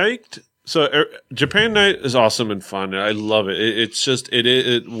liked. So Japan Night is awesome and fun. I love it. It's just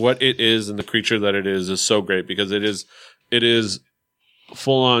what it is, and the creature that it is so great, because it is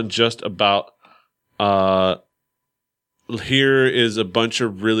full on just about. Here is a bunch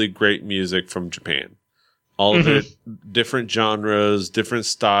of really great music from Japan. All of it, different genres, different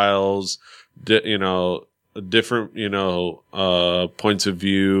styles, different, points of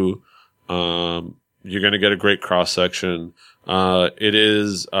view. You're going to get a great cross section. It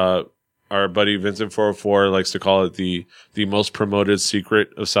is, our buddy Vincent 404 likes to call it the most promoted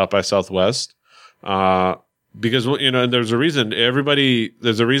secret of South by Southwest. Because, there's a reason that everybody,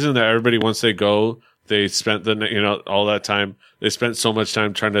 once they go, they spent all that time. They spent so much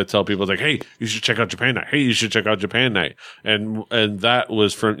time trying to tell people, like, hey, you should check out Japan Night. Hey, you should check out Japan Night. And that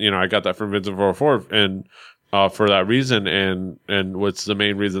was from, I got that from Vincent 404. And for that reason, and what's the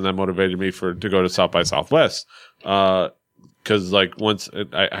main reason that motivated me to go to South by Southwest. Because like once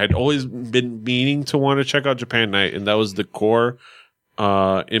I had always been meaning to want to check out Japan Night, and that was the core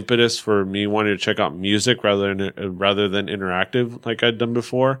impetus for me wanting to check out music rather than interactive like I'd done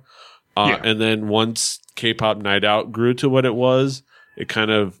before. And then once K-pop Night Out grew to what it was, it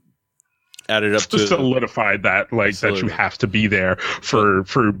kind of added up to solidified that like that you have to be there for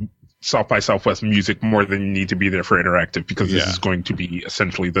South by Southwest music more than you need to be there for interactive, because this is going to be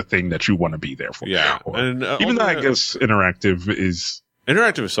essentially the thing that you want to be there for. Yeah, and even though I guess interactive is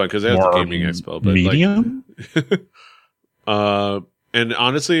fun because they have the gaming expo, but medium. Like, and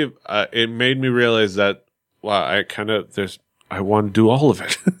honestly, it made me realize that I want to do all of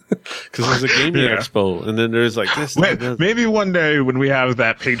it because there's a gaming expo, and then there's like this. Maybe one day when we have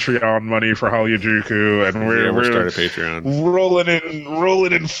that Patreon money for Hallyu-Juku, and we'll start a Patreon,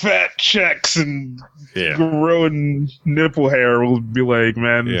 rolling in fat checks and growing nipple hair, we'll be like,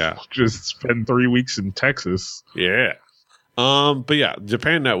 man, just spend 3 weeks in Texas. Yeah. But yeah,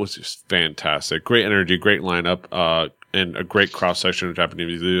 Japan Net was just fantastic. Great energy, great lineup, and a great cross section of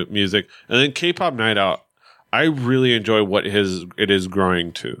Japanese music. And then K-pop Night Out, I really enjoy what it is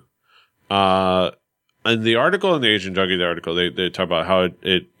growing to. In the article, in the Asian Junkie, the article, they talk about how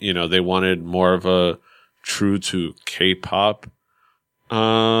it they wanted more of a true to K-pop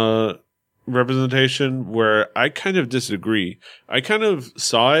representation, where I kind of disagree. I kind of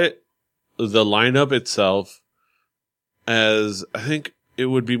saw the lineup itself, as I think it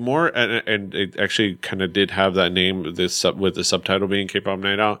would be more, and it actually kind of did have that name with the subtitle being K-pop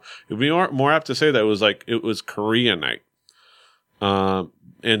Night Out. It would be more apt to say that it was Korea Night. And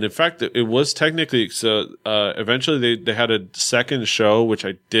in fact, it was technically, so, eventually they had a second show, which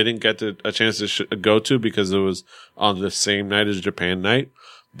I didn't get a chance to go to because it was on the same night as Japan Night.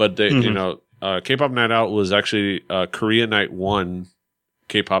 But K-pop Night Out was actually, Korea Night 1,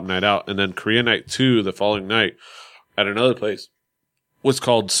 K-pop Night Out, and then Korea Night 2 the following night at another place was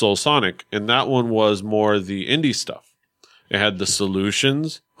called Soul Sonic, and that one was more the indie stuff. It had the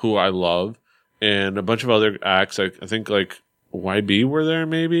Solutions, who I love, and a bunch of other acts. I think like YB were there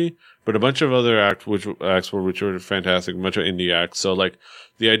maybe, but a bunch of other acts which were fantastic, a bunch of indie acts. So like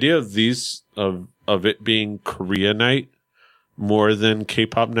the idea of of it being Korea Night more than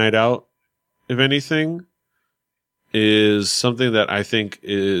K-pop Night Out, if anything, is something that I think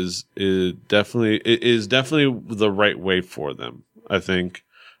is definitely the right way for them. I think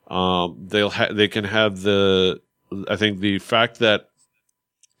they can have I think the fact that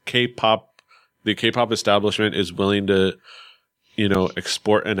the K-pop establishment is willing to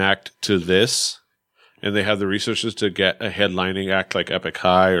export an act to this, and they have the resources to get a headlining act like Epic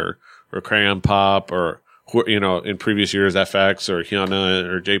High or Crayon Pop or in previous years FX or Hyuna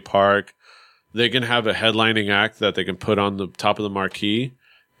or J Park. They can have a headlining act that they can put on the top of the marquee,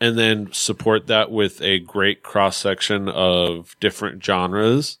 and then support that with a great cross section of different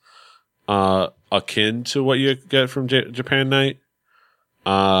genres, akin to what you get from Japan Night.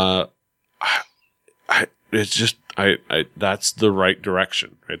 That's the right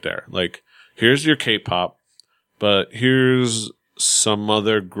direction right there. Like, here's your K-pop, but here's some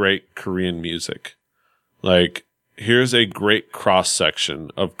other great Korean music. Like, here's a great cross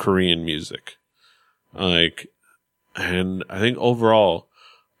section of Korean music. Like, and I think overall,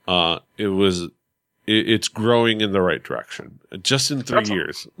 it's growing in the right direction just in 3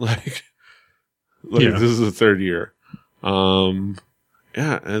 years. Like this is the third year. I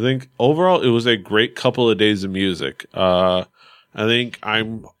think overall it was a great couple of days of music. I think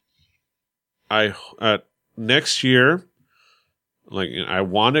next year, like, I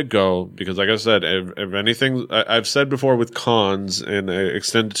want to go because, like I said, if anything, I've said before with cons and I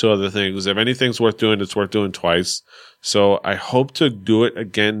extend it to other things, if anything's worth doing, it's worth doing twice. So I hope to do it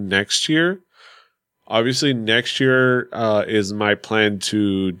again next year. Obviously, next year is my plan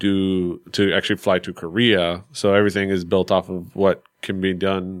to actually fly to Korea. So everything is built off of what can be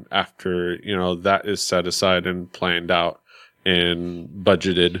done after, that is set aside and planned out and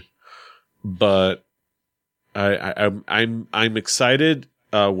budgeted. But I'm excited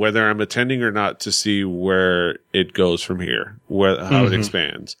whether I'm attending or not to see where it goes from here, how it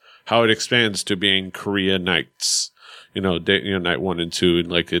expands to being Korea Nights. Night 1 and 2,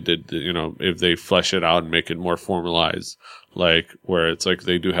 and like it did, if they flesh it out and make it more formalized, like where it's like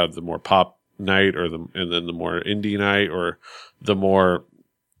they do have the more pop night and then the more indie night, or the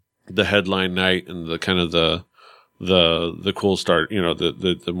headline night and the kind of the cool start,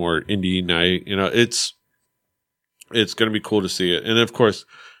 the more indie night, it's going to be cool to see it. And of course,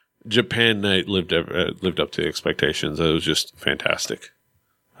 Japan Night lived up to the expectations. It was just fantastic.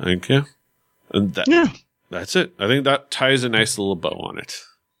 I think, yeah. And that's it. I think that ties a nice little bow on it.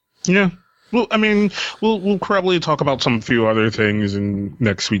 Yeah. Well, I mean, we'll probably talk about some few other things in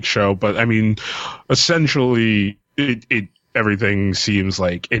next week's show, but I mean, essentially, it everything seems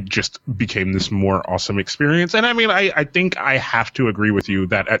like it just became this more awesome experience. And I mean, I think I have to agree with you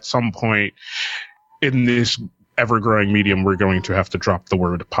that at some point in this ever-growing medium, we're going to have to drop the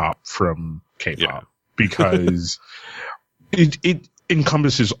word pop from K-pop because it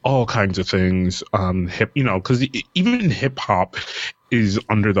encompasses all kinds of things. Because even hip hop is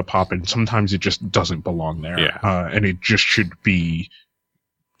under the pop, and sometimes it just doesn't belong there. Yeah. And it just should be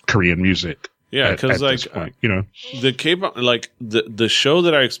Korean music. Yeah, because like the K-pop, like the show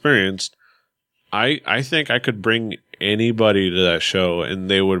that I experienced, I think I could bring anybody to that show, and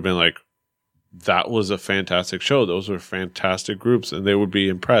they would have been like, "That was a fantastic show. Those were fantastic groups," and they would be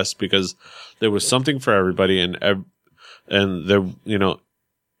impressed because there was something for everybody, and there,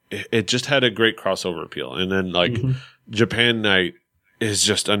 it just had a great crossover appeal. And then like Japan Night is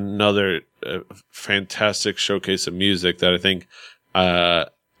just another fantastic showcase of music that I think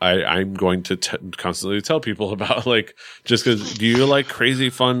I'm going to constantly tell people about. Like, just because, do you like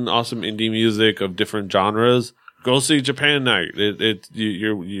crazy, fun, awesome indie music of different genres? Go see Japan Night.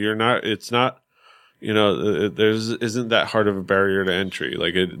 You're not. It's not. Isn't that hard of a barrier to entry.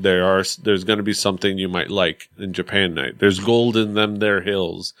 Like there's going to be something you might like in Japan Night. There's gold in them there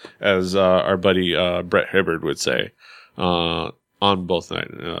hills, as our buddy Brett Hibbard would say on both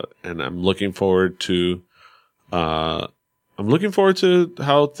nights. And I'm looking forward to how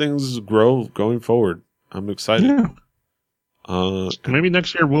things grow going forward. I'm excited. Yeah. Maybe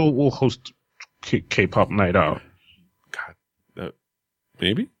next year we'll host K-pop Night Out. God,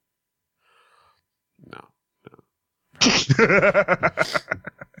 maybe.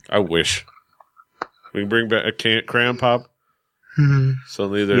 I wish we can bring back a Crayon Pop.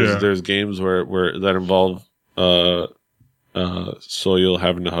 Suddenly, there's games where that involve Soil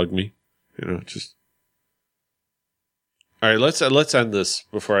having to hug me. Just all right. Let's end this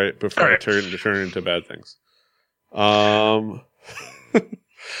before I turn into bad things.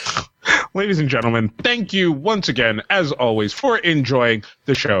 Ladies and gentlemen, thank you once again, as always, for enjoying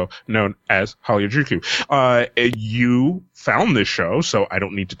the show known as Hallyu-Juku. You found this show, so I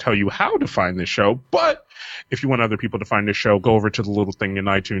don't need to tell you how to find this show, but if you want other people to find this show, go over to the little thing in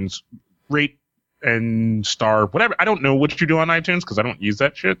iTunes, rate and star, whatever. I don't know what you do on iTunes because I don't use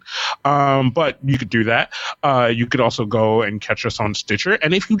that shit. But you could do that. You could also go and catch us on Stitcher.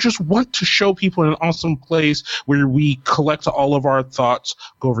 And if you just want to show people an awesome place where we collect all of our thoughts,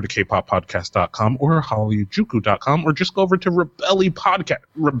 go over to kpoppodcast.com or hallyu-juku.com, or just go over to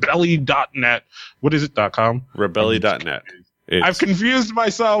rebelly.net. What is it? .com? Rebelly.net. I've confused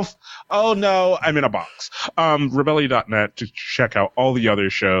myself. Oh no, I'm in a box. Rebelly.net to check out all the other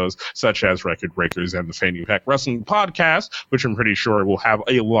shows, such as Record Breakers and the Fanny Pack Wrestling Podcast, which I'm pretty sure will have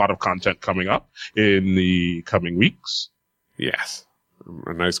a lot of content coming up in the coming weeks. Yes.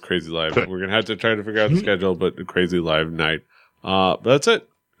 A nice crazy live. We're going to have to try to figure out the schedule, but a crazy live night. But that's it.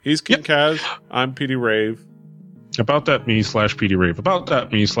 He's King Kaz. I'm PD Rave. About That Me/PD Rave. About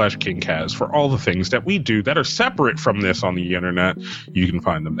That Me/King Kaz. For all the things that we do that are separate from this on the internet, you can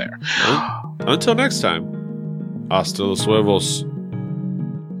find them there. Until next time, hasta los huevos.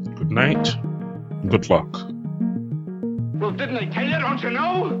 Good night. Good luck. Well, didn't I tell you? Don't you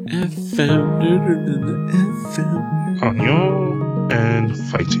know? FM. Hanyo and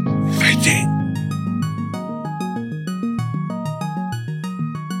fighting. Fighting.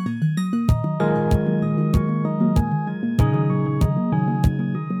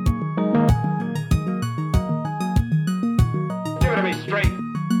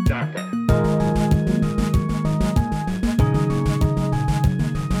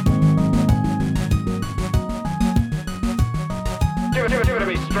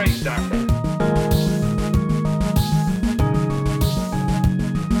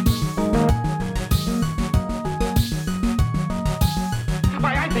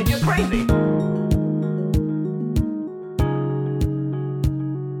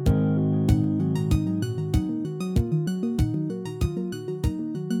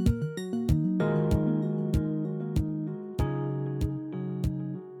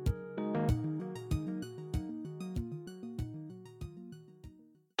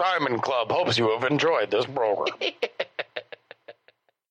 Diamond Club hopes you have enjoyed this program.